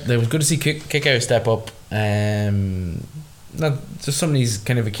Penrith, it was good to see Kick-Out step up. Not just some of these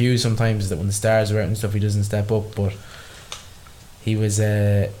kind of accused sometimes that when the stars are out and stuff he doesn't step up, but he was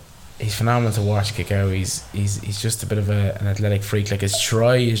he's phenomenal to watch kick out. He's just a bit of an athletic freak. Like his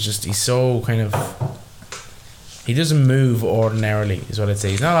try is just, he's so kind of, he doesn't move ordinarily is what I'd say.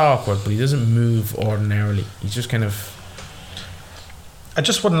 He's not awkward, but he doesn't move ordinarily. He's just kind of, I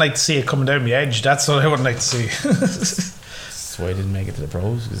just wouldn't like to see it coming down the edge. That's what I wouldn't like to see. that's why he didn't make it to the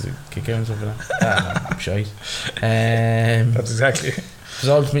pros, because of kick out and stuff like that. No, shite. That's exactly it. Because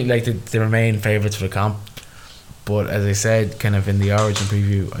ultimately, like, they remain favourites for the comp. But as I said, kind of in the Origin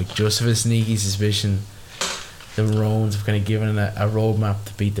preview, I just have a sneaky suspicion the Maroons have kind of given a roadmap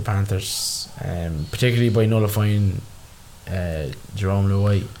to beat the Panthers, particularly by nullifying Jerome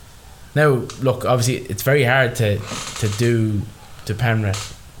Luai. Now, look, obviously, it's very hard to do to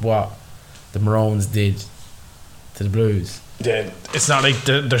Penrith what the Maroons did to the Blues. Yeah, it's not like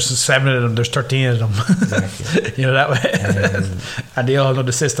there's 7 of them, there's 13 of them. Exactly. You know, that way. And they all know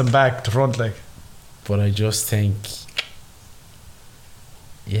the system back to front, like. But I just think,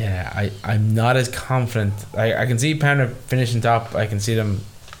 yeah, I'm not as confident. I can see Penrith finishing top. I can see them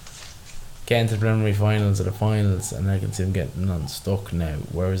getting to the preliminary finals or the finals, and I can see them getting unstuck now,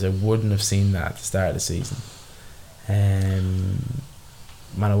 whereas I wouldn't have seen that at the start of the season. Man,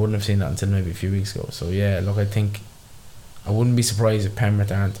 I wouldn't have seen that until maybe a few weeks ago. So yeah, look, I think I wouldn't be surprised if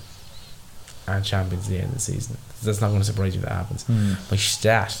Penrith aren't champions at the end of the season. That's not going to surprise you if that happens. But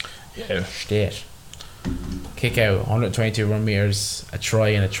stat, kick out 122 run meters, a try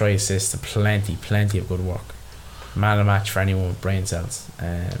and a try assist, and plenty of good work. Man of the match for anyone with brain cells.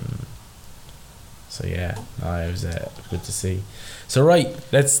 So yeah, it was good to see. So right,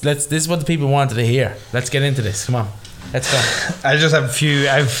 let's this is what the people wanted to hear. Let's get into this. Come on, let's go. I just have a few,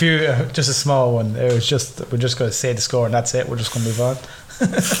 just a small one. It was just, we're just going to say the score and that's it. We're just going to move on.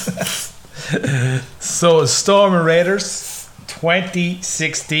 So Storm and Raiders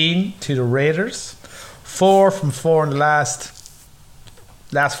 2016 to the Raiders. 4 from 4 in the last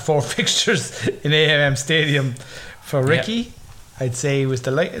 4 fixtures in AMM Stadium for Ricky. Yep. I'd say he was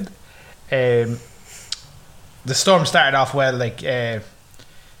delighted. The Storm started off well, like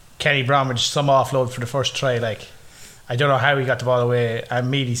Kenny Bromwich, some offload for the first try, like I don't know how he got the ball away, and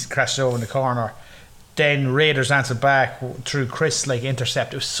Mealy crashed over in the corner. Then Raiders answered back through Chris, like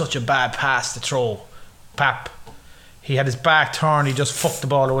intercept. It was such a bad pass to throw. Pap, he had his back turned, he just fucked the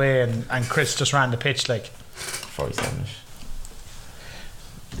ball away, and Chris just ran the pitch like 47ish.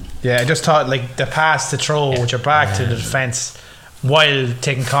 Yeah, I just thought like the pass to throw with your back to the defence while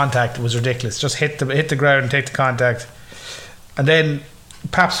taking contact was ridiculous. Just hit the ground and take the contact. And then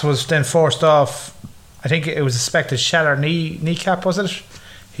Paps was then forced off. I think it was suspected Scheller kneecap, was it?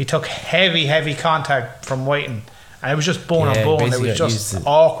 He took heavy contact from Whiten, and it was just bone on bone. It was just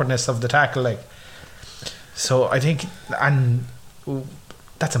awkwardness of the tackle, like. So I think, and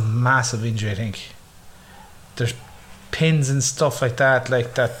that's a massive injury. I think there's pins and stuff like that,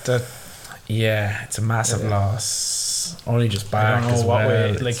 yeah, it's a massive loss. Only just back. I don't know as what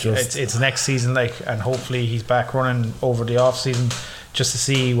well. way. Like it's next season, like, and hopefully he's back running over the off season just to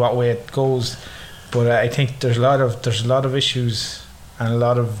see what way it goes. But I think there's a lot of issues and a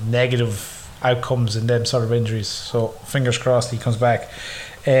lot of negative outcomes in them sort of injuries. So fingers crossed he comes back.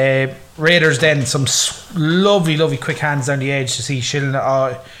 Raiders then some lovely quick hands down the edge to see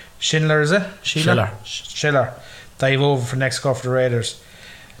Schindler, is it? Schiller dive over for next score for the Raiders.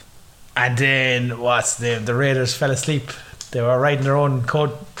 And then the Raiders fell asleep. They were riding their own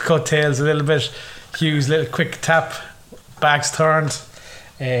coattails a little bit. Hughes little quick tap, backs turned,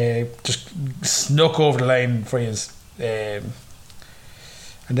 just snuck over the line for you. And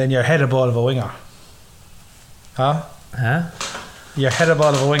then your header ball of a winger. Huh? Your header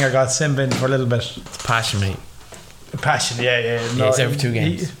ball of a winger got Simbin for a little bit. It's passion, mate. Passion, yeah. No, it's every 2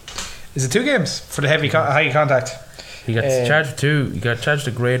 games. Is it 2 games for the high contact? He got charged for 2. He got charged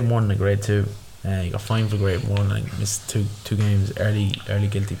to grade 1 and grade 2. He got fined for grade 1 and missed two games. Early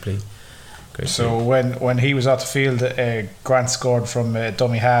guilty plea. So when he was off the field, Grant scored from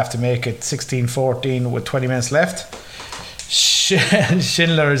dummy half to make it 16-14 with 20 minutes left.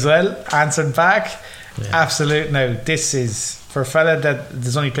 Schindler as well answered back. Yeah. Absolute. Now this is for a fella that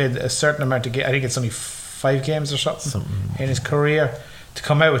has only played a certain amount of games. I think it's only 5 games or something in his career, to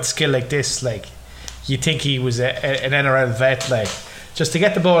come out with skill like this. Like, you think he was an NRL vet, like, just to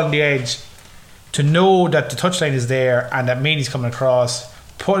get the ball on the edge, to know that the touchline is there and that Meany's coming across,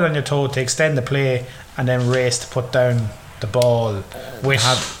 put it on your toe to extend the play, and then race to put down the ball with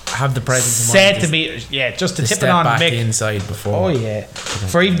have the presence of mind centimeters, just to tip it on, back make inside before.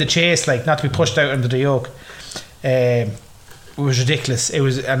 For even the chase, like, not to be pushed out under the yoke. It was ridiculous. It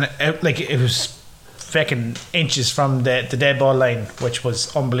was it was fucking inches from the dead ball line, which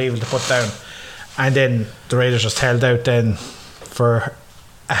was unbelievable to put down. And then the Raiders just held out then for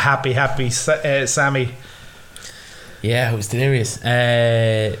a happy Sammy. Yeah, it was delirious.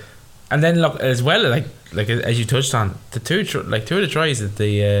 And then look as well, like as you touched on, the two of the tries that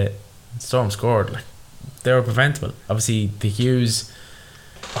the Storm scored, like they were preventable. Obviously, the Hughes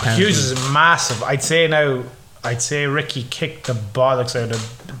is massive. I'd say Ricky kicked the bollocks out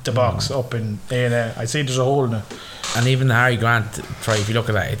of the box up in I'd say there's a hole in it. And even the Harry Grant try, if you look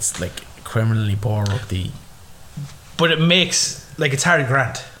at that, it's like criminally poor up the. But it makes like it's Harry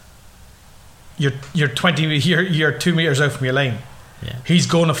Grant. You're 2 meters out from your line. Yeah. He's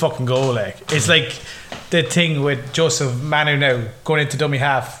gonna fucking go. Like it's like the thing with Joseph Manu now going into dummy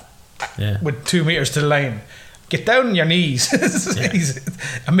half. Yeah. With 2 meters to the line, get down on your knees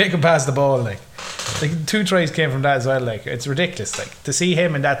and make him pass the ball. Like 2 tries came from that as well. Like it's ridiculous. Like to see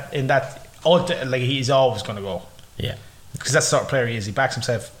him in that like he's always gonna go. Yeah. Because that's the sort of player he is. He backs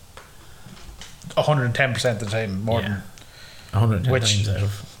himself 110% of the time more than 110 times out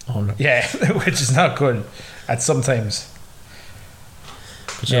of 100. Yeah, which is not good at sometimes.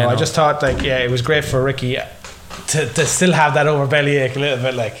 But yeah, I just thought it was great for Ricky to still have that over bellyache a little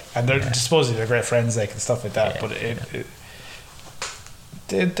bit, like, and they're supposedly they're great friends, like, and stuff like that. But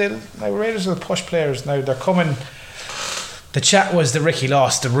Raiders are the push players now. They're coming. The chat was that Ricky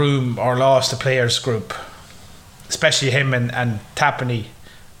lost the room or lost the players group, especially him and Tapani.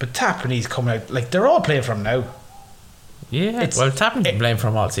 But Tapani's coming out, like, they're all playing from now. Yeah, Tapani's been playing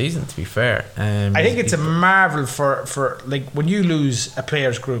from all season, to be fair. I think it's a marvel for like when you lose a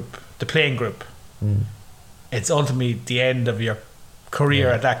players group, the playing group. It's ultimately the end of your career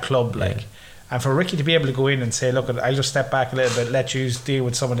at that club, like. And for Ricky to be able to go in and say, look, I'll just step back a little bit, let you deal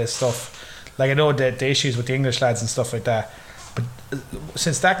with some of this stuff. Like, I know the issues with the English lads and stuff like that, but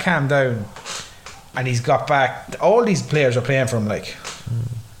since that calmed down and he's got back, all these players are playing for him, like.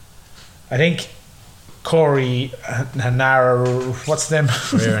 I think Corey Hanara, what's them?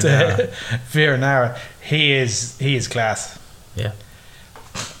 Vera Nara. He is class. Yeah.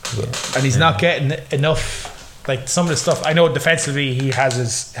 And he's not getting enough. Like some of the stuff, I know defensively he has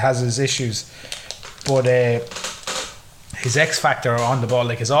his issues, but his X factor on the ball,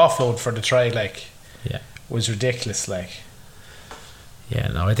 like his offload for the try, like, was ridiculous. Like,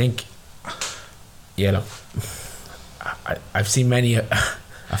 no, I think, look, I've seen many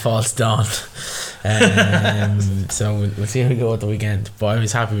a false dawn, so we'll see how we go at the weekend. But I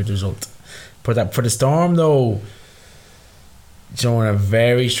was happy with the result. But for the Storm though, in a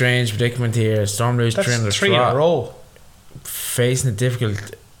very strange predicament here. Storm lose 3 in a row, facing a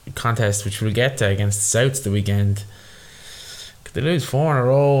difficult contest, which we'll get to, against the Souths the weekend. They lose 4 in a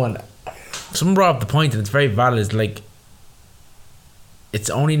row, and someone brought up the point, and it's very valid. Like, it's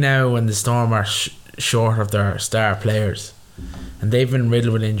only now when the Storm are short of their star players, and they've been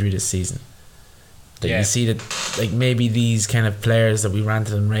riddled with injury this season, that you see that, like, maybe these kind of players that we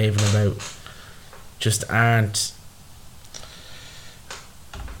ranted and raving about just aren't.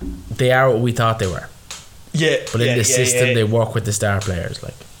 They are what we thought they were. But in the system they work with the star players,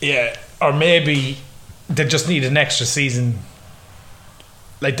 like. Or maybe they just need an extra season.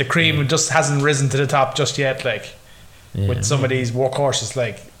 Like the cream just hasn't risen to the top just yet, like, with some of these workhorses,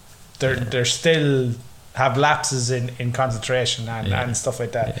 like they're still have lapses in concentration and stuff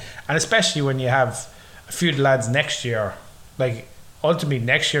like that. And especially when you have a few lads next year, like ultimately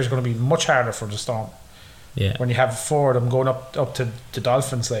next year is going to be much harder for the Storm. When you have 4 of them going up to the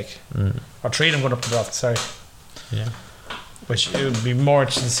Dolphins, like, or 3 of them going up to the Dolphins, sorry. Which it would be more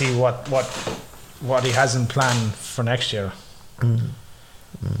interesting to see what he has in plan for next year.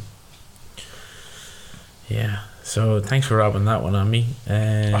 So thanks for robbing that one on me.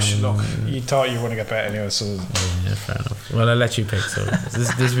 Look, you thought you were going to get better anyway, so fair enough. Well, I'll let you pick. So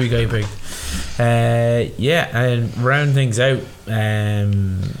this week I picked. And round things out.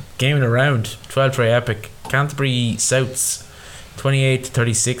 Game in a round, 12 try epic. Canterbury Souths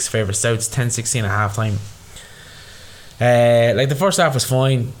 28-36 favour Souths, 10-16 at half time. Like the first half was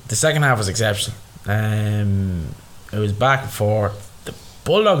fine, the second half was exceptional. It was back and forth. The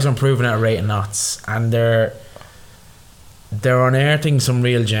Bulldogs are improving at a rate of knots, and they're unearthing some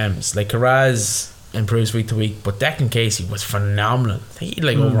real gems. Like Karaz improves week to week, but Declan Casey was phenomenal. I think he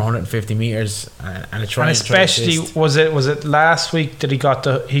had over 150 metres and a try. And especially was it last week that he got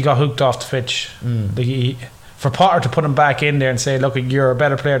hooked off the pitch. For Potter to put him back in there and say, look, you're a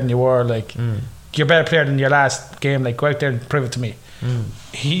better player than you were, like you're a better player than your last game, like go out there and prove it to me.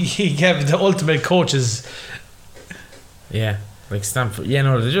 He gave the ultimate coaches. Like Stamford.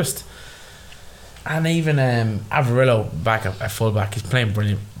 They're just. And even Averillo back at full back, he's playing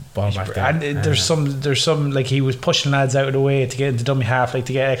ball back there. And there's some like he was pushing lads out of the way to get into dummy half, like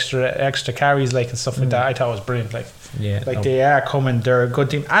to get extra carries, like and stuff like that. I thought it was brilliant. Like, they are coming. They're a good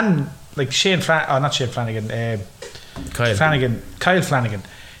team, and like not Shane Flanagan, Kyle Flanagan.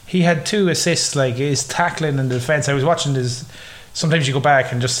 He had 2 assists. Like his tackling and the defense. I was watching this. Sometimes you go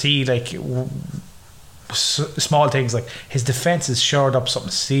back and just see like small things, like his defense is shored up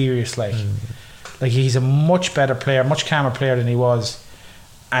something serious. Like he's a much better player, much calmer player than he was.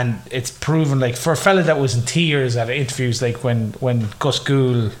 And it's proven, like, for a fella that was in tears at interviews, like when Gus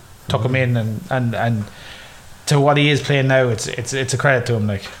Gould took him in, and to what he is playing now, it's a credit to him.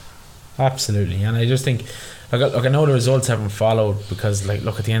 Like, absolutely. And I just think, like I know the results haven't followed because, like,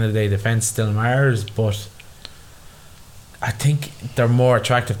 look, at the end of the day, defense still matters, but I think they're more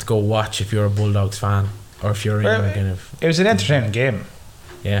attractive to go watch if you're a Bulldogs fan, or if you're in kind of. It was an entertaining game.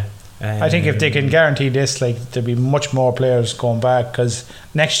 Yeah. I think if they can guarantee this, like, there'll be much more players going back, because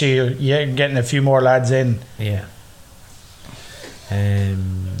next year you're getting a few more lads in. Yeah.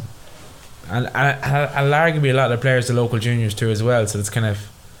 And arguably a lot of the players are local juniors too as well, so it's kind of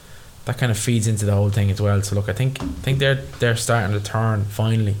that kind of feeds into the whole thing as well. So look, I think they're starting to turn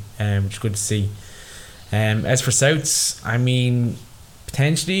finally, which is good to see. As for Souths, I mean,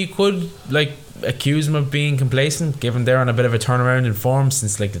 potentially you could like accuse them of being complacent, given they're on a bit of a turnaround in form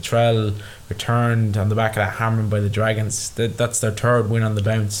since like the Trell returned on the back of that hammering by the Dragons. That's their 3rd win on the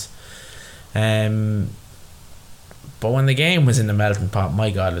bounce. But when the game was in the melting pot,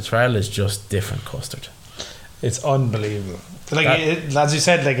 my God, the Trell is just different custard. It's unbelievable. Like as you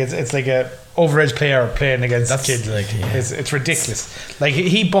said, like it's like a overage player playing against kids. Like it's ridiculous. Like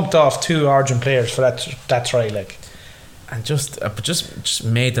he bumped off 2 Origin players for that try. Like. And just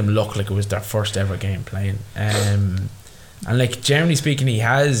made them look like it was their first ever game playing. And like generally speaking, he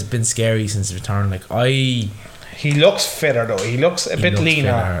has been scary since his return. Like he looks fitter though. He looks a bit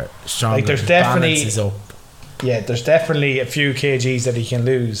leaner, stronger. Like there's definitely is up. Yeah, there's definitely a few kgs that he can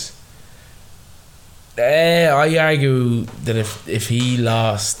lose. I argue that if he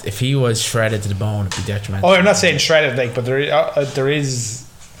was shredded to the bone, it'd be detrimental. Oh, I'm not saying shredded, like, but there is.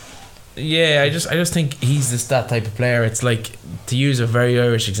 Yeah, I just think he's just that type of player. It's like, to use a very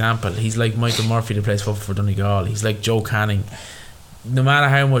Irish example, he's like Michael Murphy that plays football for Donegal. He's like Joe Canning. No matter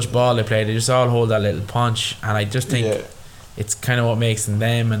how much ball they play, they just all hold that little punch, and I just think it's kind of what makes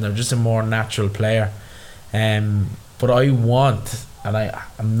them, and they're just a more natural player. But I want, and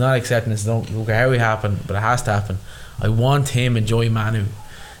I'm not accepting this, don't look at how it happened, but it has to happen. I want him and Joey Manu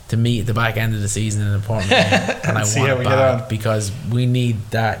to meet at the back end of the season in an important game, and I want it bad because we need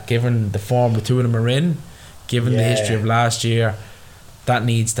that. Given the form the two of them are in, given the history of last year, that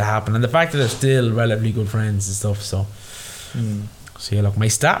needs to happen, and the fact that they're still relatively good friends and stuff. So, so yeah, look, my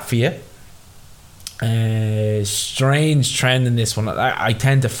stat for you. Strange trend in this one. I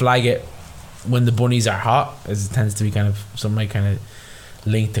tend to flag it when the bunnies are hot, as it tends to be kind of some kind of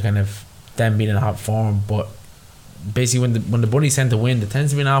linked to kind of them being in hot form. But basically, when the bunnies tend to win, there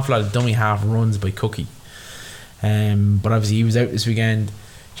tends to be an awful lot of dummy half runs by Cookie. But obviously he was out this weekend.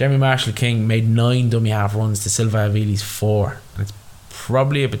 Jeremy Marshall-King made 9 dummy half runs to Silva Havili's 4, and it's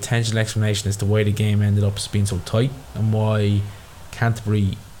probably a potential explanation as to why the game ended up being so tight and why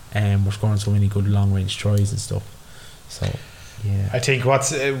Canterbury were scoring so many good long range tries and stuff. So yeah, I think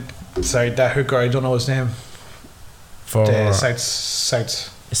that hooker, I don't know his name, for the South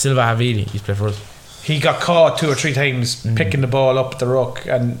Silva Havili, he's played for us. He got caught 2 or 3 times picking the ball up the ruck,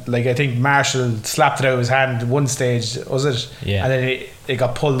 and like I think Marshall slapped it out of his hand at one stage, was it? Yeah. And then it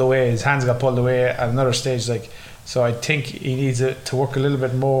got pulled away. His hands got pulled away at another stage. Like, so I think he needs to work a little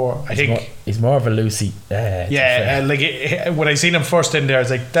bit more. He's more of a Lucy. Like when I seen him first in there, I was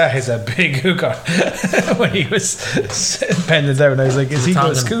like, that is a big hooker. When he was pending down, I was like, is he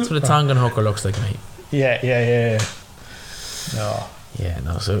going to scoot? That's what a Tongan hooker looks like, mate. Yeah. No. Yeah,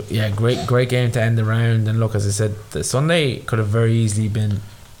 no. So yeah, great game to end the round. And look, as I said, the Sunday could have very easily been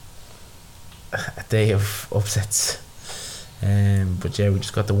a day of upsets. But yeah, we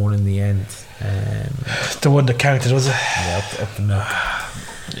just got the one in the end. The one that counted, was it? Yeah, up the milk.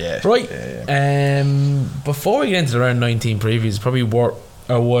 Yeah. Right. Yeah. Before we get into the round 19 previews, it's probably worth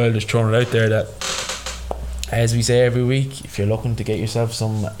a while just throwing it out there that, as we say every week, if you're looking to get yourself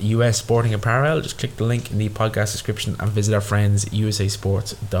some US sporting apparel, just click the link in the podcast description and visit our friends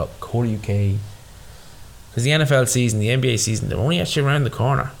usasports.co.uk. Because the NFL season, the NBA season, they're only actually around the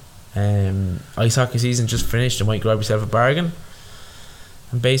corner. Ice hockey season just finished. You might grab yourself a bargain.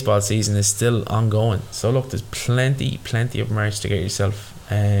 And baseball season is still ongoing. So look, there's plenty of merch to get yourself.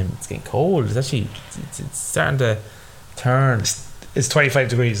 It's getting cold. It's actually it's starting to turn. It's 25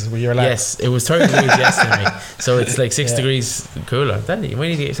 degrees where you're allowed. Yes, it was 30 degrees yesterday, mate. So it's like 6 degrees cooler. Then you might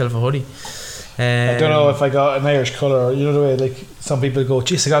need to get yourself a hoodie. I don't know if I got an Irish colour. You know the way, like, some people go,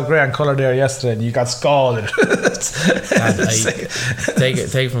 "Jeez, I got grey and colour there yesterday," and you got scalded. Take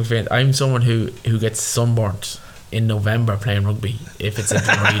it from experience. I'm someone who gets sunburnt in November playing rugby if it's a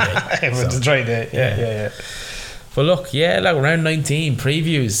dry day. If it's a dry day, yeah. But look, round 19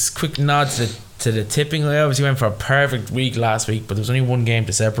 previews. Quick nod to the tipping. I obviously went for a perfect week last week, but there was only one game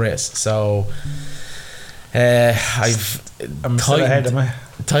to separate us. So I'm still ahead, am I?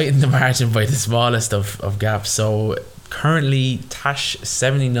 Tightened the margin by the smallest of gaps. So currently Tash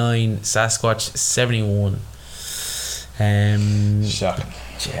 79, Sasquatch 71. Shocking.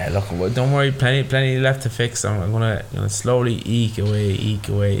 Yeah, look, don't worry, plenty left to fix. I'm gonna slowly eke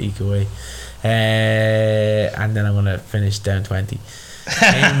away, and then I'm gonna finish down 20.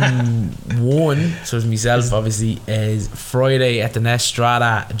 One, so it's myself obviously, is Friday at the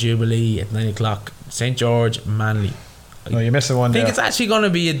Nestrada Jubilee at 9 o'clock. St. George, Manly. No, you're missing one. I think there. it's actually going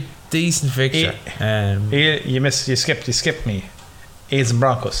to be a decent fixture. You skipped me. Eels and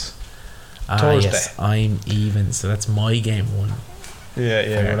Broncos. Thursday. Yes, I'm even, so that's my game one. Yeah,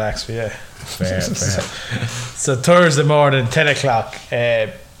 Fair. relax, yeah. Fair. So Thursday morning, 10 o'clock,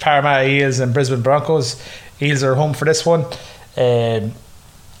 Parramatta Eels and Brisbane Broncos. Eels are home for this one.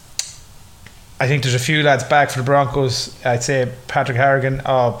 I think there's a few lads back for the Broncos. I'd say Patrick Carrigan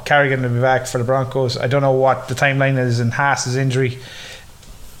will be back for the Broncos. I don't know what the timeline is in Haas's injury.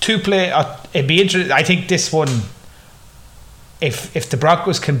 To play, it'd be interesting. I think this one, if the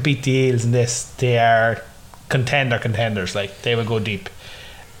Broncos can beat the Eels in this, they are contenders. Like, they will go deep.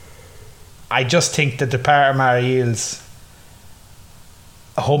 I just think that the Parramatta Eels,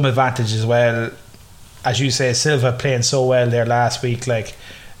 a home advantage as well. As you say, Silva playing so well there last week. Like,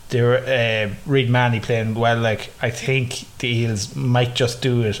 they were Reid Manny playing well. Like, I think the Eels might just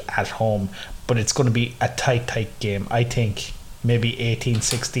do it at home, but it's going to be a tight game. I think maybe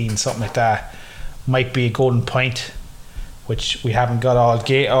 18-16, something like that, might be a golden point, which we haven't got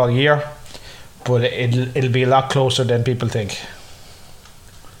all year, but it'll be a lot closer than people think.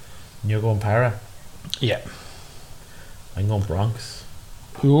 You're going Para? Yeah. I'm going Bronx.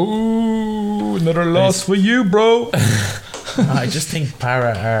 Ooh, another loss for you, bro. I just think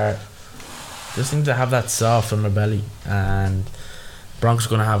Para just seem to have that soft underbelly, and Bronx are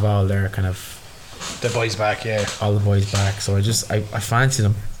going to have all their kind of the boys back, yeah. All the boys back. So I fancy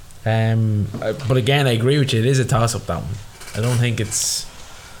them. But again, I agree with you. It is a toss up, that one. I don't think it's.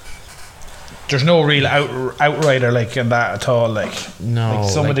 There's no real outrider like in that at all. Like, no, like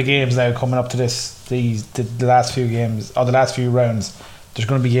some of the games now coming up to this, the last few games or the last few rounds, there's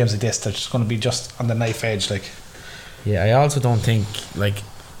going to be games like this that's going to be just on the knife edge. Like, yeah, I also don't think like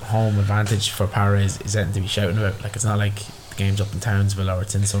home advantage for Para is anything to be shouting about. Like, it's not like the game's up in Townsville or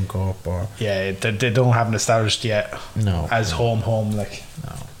it's in Suncorp or they don't have it established yet. No, as home like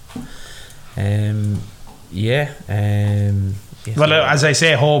no. Well, as I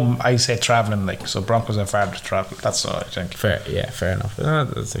say home, I say travelling. Like, so Broncos are far to travel. That's what I think. Fair enough.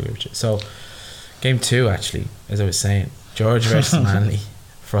 That's a good. So, game 2 actually, as I was saying, George versus Manly,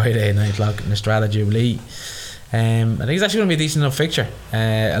 Friday 9 o'clock in Estrada Jubilee. I think it's actually going to be a decent enough fixture.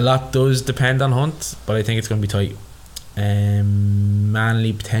 A lot does depend on Hunt, but I think it's going to be tight.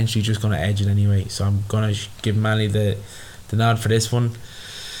 Manly potentially just going to edge it anyway, so I'm going to give Manly the nod for this one.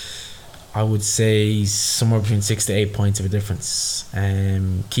 I would say somewhere between 6 to 8 points of a difference.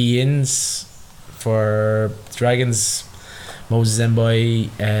 Key ins for Dragons. Moses Mboy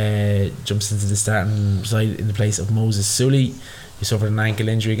jumps into the starting side in the place of Moses Sully, who suffered an ankle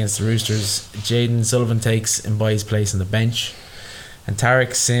injury against the Roosters. Jaden Sullivan takes Mboy's place on the bench, and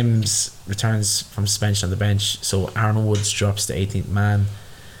Tarek Sims returns from suspension on the bench, so Aaron Woods drops to 18th man.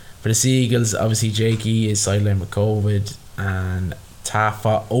 For the Sea Eagles, obviously Jakey is sidelined with COVID, and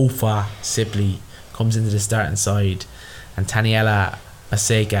Tafa Ofa Sipley comes into the starting side, and Taniela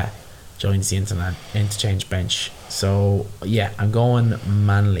Maseka joins the interchange bench. So yeah, I'm going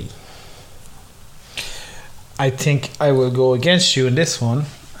Manly. I think I will go against you in this one,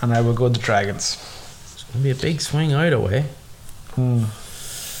 and I will go the Dragons. It's going to be a big swing either way.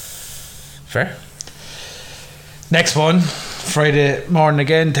 Fair. Next one, Friday morning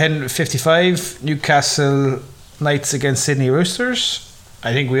again, 10:55. Newcastle Knights against Sydney Roosters.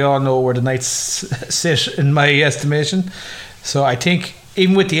 I think we all know where the Knights sit in my estimation. So I think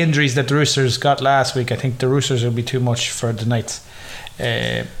even with the injuries that the Roosters got last week, I think the Roosters will be too much for the Knights.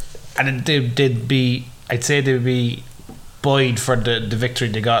 And they'd be, I'd say they'd be buoyed for the victory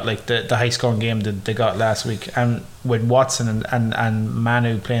they got, like the high scoring game that they got last week. And with Watson and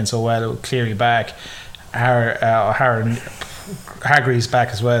Manu playing so well, Cleary back, Hargreaves back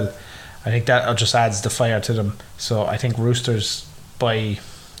as well. I think that just adds the fire to them. So I think Roosters by, I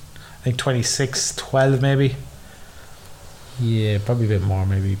think 26-12 maybe. Yeah, probably a bit more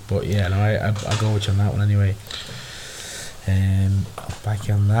maybe, but yeah, no, I'll go with you on that one anyway. Back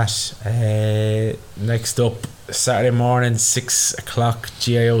on that. Next up, Saturday morning, 6 o'clock,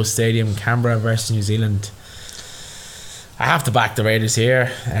 GIO Stadium, Canberra versus New Zealand. I have to back the Raiders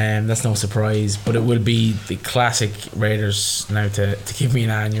here, that's no surprise, but it will be the classic Raiders now to give me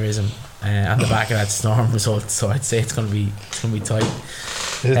an aneurysm on the back of that Storm result. So I'd say it's gonna be tight.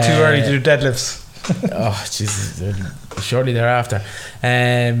 Is it too early to do deadlifts? Oh Jesus! Shortly thereafter,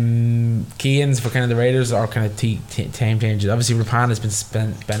 key-ins for kind of the Raiders are kind of time changes. Obviously, Rapana has been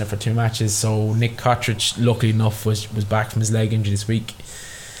spent for 2 matches, so Nick Cottridge, luckily enough, was back from his leg injury this week.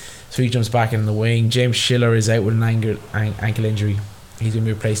 So he jumps back in the wing. James Schiller is out with an ankle injury. He's going to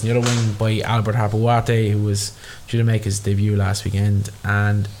be replacing the other wing by Albert Hapawate, who was due to make his debut last weekend,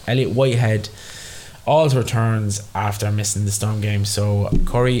 and Elliot Whitehead also returns after missing the Storm game. So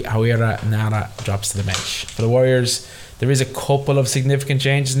Corey Hawira Nara drops to the bench. For the Warriors, there is a couple of significant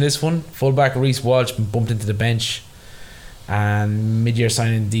changes in this one. Fullback Reece Walsh been bumped into the bench, and mid-year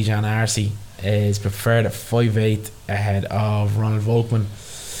signing Dejan Arce is preferred at 5'8" ahead of Ronald Volkman,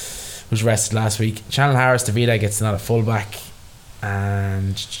 who's rested last week. Channel Harris Davida gets another fullback,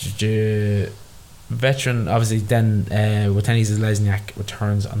 and veteran obviously then Wateni Lesniak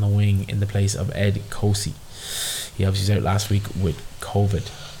returns on the wing in the place of Ed Kosi. He obviously was out last week with COVID.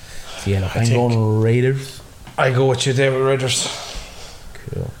 So yeah, look, I'm going Raiders. I go with you there with Raiders.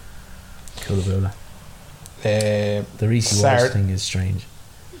 Cool Bula. The Reece Walsh thing is strange.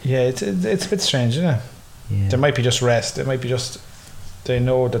 Yeah, it's a bit strange, isn't it? Yeah. There might be just rest. It might be just they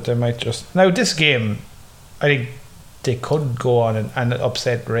know that they might just now this game. I think they could go on and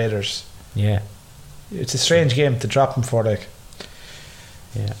upset Raiders. Yeah. It's a strange game to drop them for, like.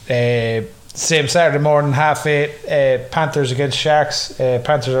 Yeah. Same Saturday morning, 8:30. Panthers against Sharks.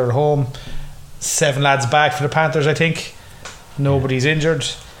 Panthers are at home. 7 lads back for the Panthers, I think. Nobody's injured.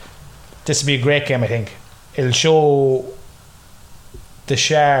 This will be a great game, I think. It'll show the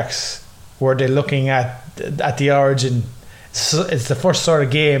Sharks where they're looking at the origin. So it's the first sort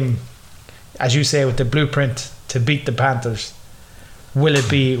of game, as you say, with the blueprint to beat the Panthers. Will it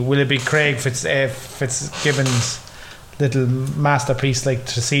be Craig Fitzgibbon's little masterpiece, like,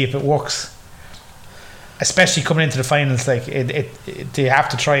 to see if it works, especially coming into the finals? Like they have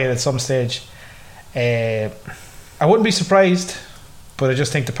to try it at some stage. I wouldn't be surprised, but I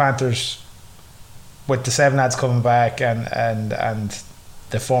just think the Panthers, with the 7 lads coming back and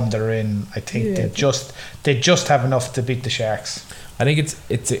the form they're in, I think they just have enough to beat the Sharks. I think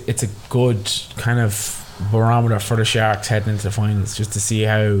it's a good kind of barometer for the Sharks heading into the finals, just to see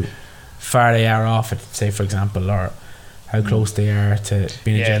how far they are off it, say for example, or how close they are to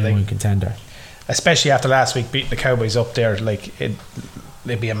being a genuine contender. Especially after last week beating the Cowboys up there, like it'd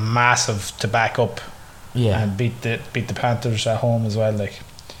be a massive to back up, and beat the Panthers at home as well. Like,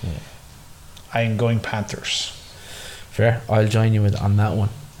 I'm going Panthers. Fair, I'll join you on that one.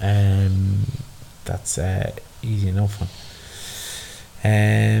 That's easy enough one.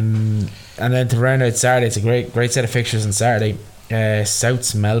 And then to round out Saturday, it's a great set of fixtures on Saturday.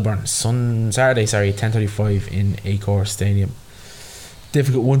 Souths Melbourne Saturday 10:35 in Accor Stadium.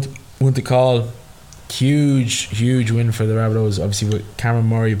 Difficult one to call. Huge win for the Rabbitohs, obviously, with Cameron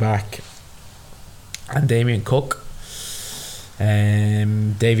Murray back and Damien Cook.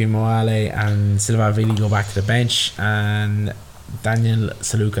 Davy Moale and Silva Vili go back to the bench, and Daniel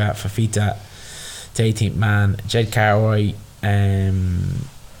Saluka Fafita to 18th man. Jed Carroy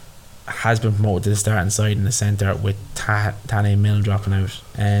has been promoted to the starting side in the centre, with Tane Milne dropping out.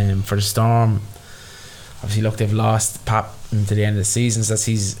 For the Storm, obviously, look, they've lost Pap to the end of the season, so that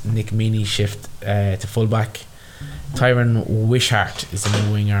sees Nick Meaney shift to fullback. Tyron Wishart is the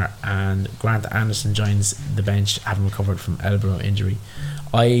new winger, and Grant Anderson joins the bench, having recovered from elbow injury.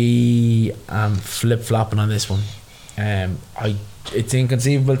 I am flip-flopping on this one. It's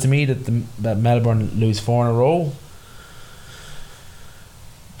inconceivable to me that Melbourne lose 4 in a row.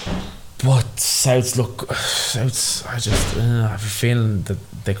 But Souths, I just have a feeling that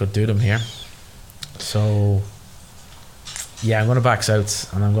they could do them here. So, yeah, I'm going to back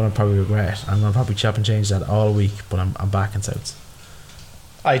Souths, and I'm going to probably regret it. I'm going to probably chop and change that all week, but I'm backing Souths.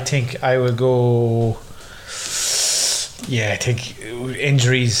 I think I will go. Yeah, I think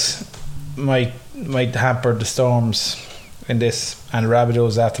injuries might hamper the Storms in this, and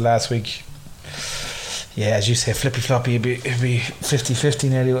Rabbitohs after last week. Yeah, as you say, flippy floppy, it'd be 50-50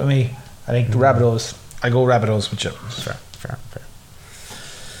 nearly with me. I think Rabbitohs. I go Rabbitohs with you. Fair.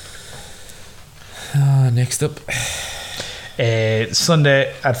 Next up,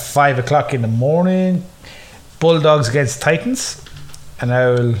 Sunday at 5 o'clock in the morning, Bulldogs against Titans, and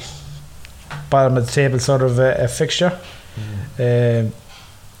now bottom of the table sort of a fixture.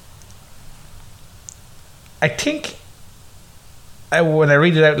 I think when I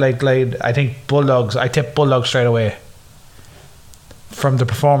read it out like I think Bulldogs. I tip Bulldogs straight away from the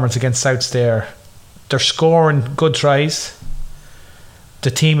performance against South Stair. They're scoring good tries. The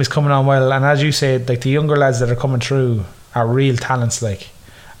team is coming on well, and as you said, like the younger lads that are coming through are real talents, like,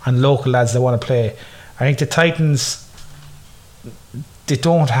 and local lads that want to play. I think the Titans, they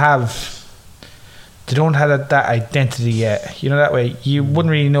don't have that identity yet. You know, that way you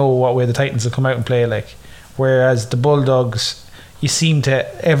wouldn't really know what way the Titans will come out and play, like. Whereas the Bulldogs, you seem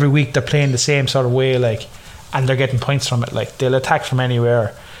to every week they're playing the same sort of way, like, and they're getting points from it. Like, they'll attack from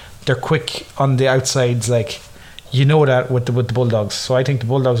anywhere. They're quick on the outsides, like, you know that with the Bulldogs. So I think the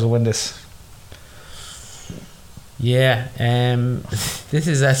Bulldogs will win this. Yeah, this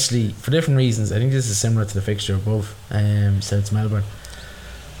is actually for different reasons. I think this is similar to the fixture above, South Melbourne.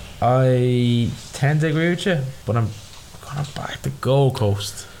 I tend to agree with you, but I'm going to back the Gold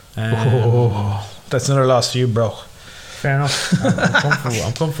Coast. That's another loss for you, bro. Fair enough.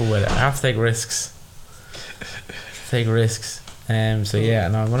 I'm comfortable with it. I have to take risks. So yeah,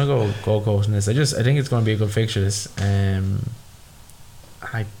 no, I'm going to go Gold Coast in this. I think it's going to be a good fixture. This.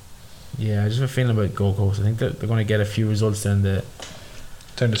 I just have a feeling about Gold Coast. I think that they're going to get a few results down the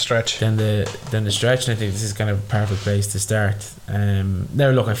stretch. Down the stretch, and I think this is kind of a perfect place to start.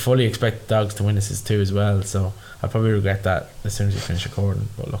 Now, look, I fully expect the Dogs to win this too as well. So I'll probably regret that as soon as we finish recording.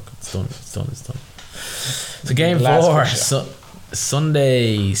 But look, it's done. So game 4,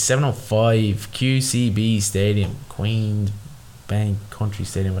 Sunday, 7:05, QCB Stadium, Queen's Bank Country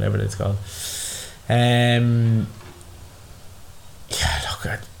Stadium, whatever it's called. Yeah, look,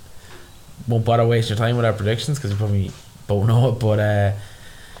 I won't bother wasting your time with our predictions because we probably both know it, but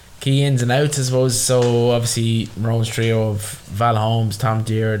key ins and outs, I suppose. So obviously Maroon's trio of Val Holmes, Tom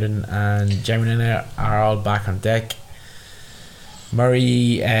Dearden and Jeremy Nina are all back on deck.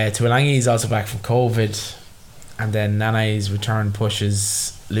 Murray Tuolangi is also back from COVID, and then Nana's return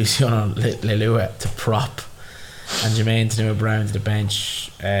pushes Luciano Leilua to prop and Jermaine Tanua Brown to the bench.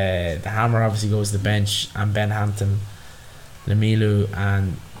 The Hammer obviously goes to the bench, and Ben Hampton, Lemilu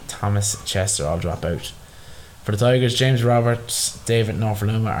and Thomas Chester all drop out. For the Tigers, James Roberts, David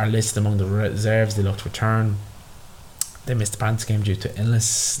Norfoluma are listed among the reserves. They look to return. They missed the Panthers game due to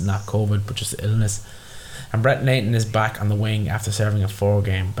illness, not COVID, but just illness. And Brett Nathan is back on the wing after serving a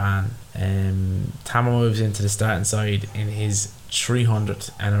 4-game ban. Tama moves into the starting side in his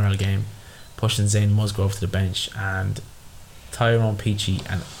 300th NRL game, pushing Zane Musgrove to the bench, and Tyrone Peachy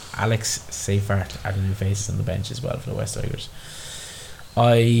and Alex Seyfarth are the new faces on the bench as well for the West Tigers.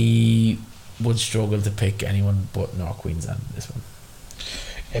 I would struggle to pick anyone but North Queensland in this one.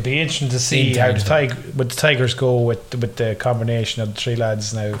 It'd be interesting to see how the Tigers go with the combination of the three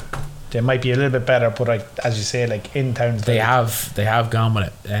lads now. They might be a little bit better, but as you say, like in town, they have gone with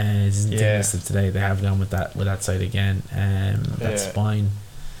it. Isn't listed today? They have gone with that side again. That's fine.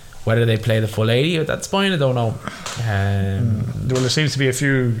 Whether they play the full 80 with that spine, I don't know. Well, there seems to be a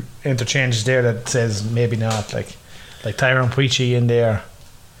few interchanges there that says maybe not. Like Tyrone Peachy in there.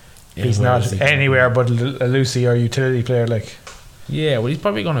 Yeah, he's not anywhere but a Lucy or utility player. Like, yeah, well, he's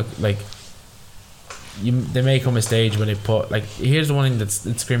probably gonna they may come a stage where they put here's the one thing that's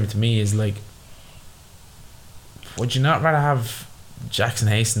screaming to me is would you not rather have Jackson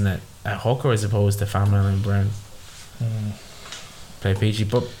Hastings at hooker as opposed to Family and Brown? Play Peachy,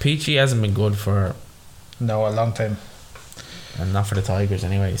 but Peachy hasn't been good for a long time, and not for the Tigers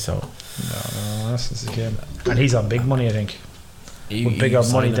anyway. So no, this is a game, and he's on big money, I think. With bigger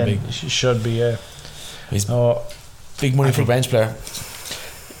money than he should be. He's big money for a bench player.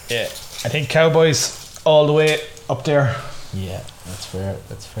 Yeah, I think Cowboys all the way up there. Yeah, that's fair.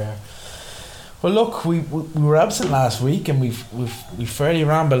 Well, look, we were absent last week, and we've fairly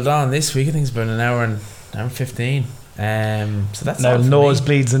rambled on this week. I think it's been an hour and 15. So that's now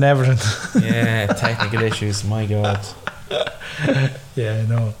nosebleeds and everything. Yeah, technical issues. My God. Yeah, I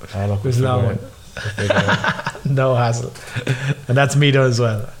know. Oh, look, it was a long one. No hassle. And that's me done as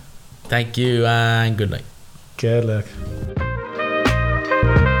well. Thank you and good night. Good luck.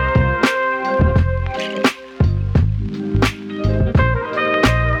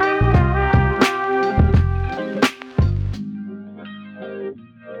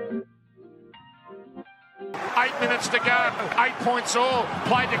 To go, 8 points all.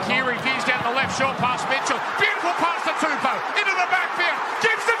 Played to Keary, veers down the left, short past Mitchell. Beautiful pass to Tupou into the back.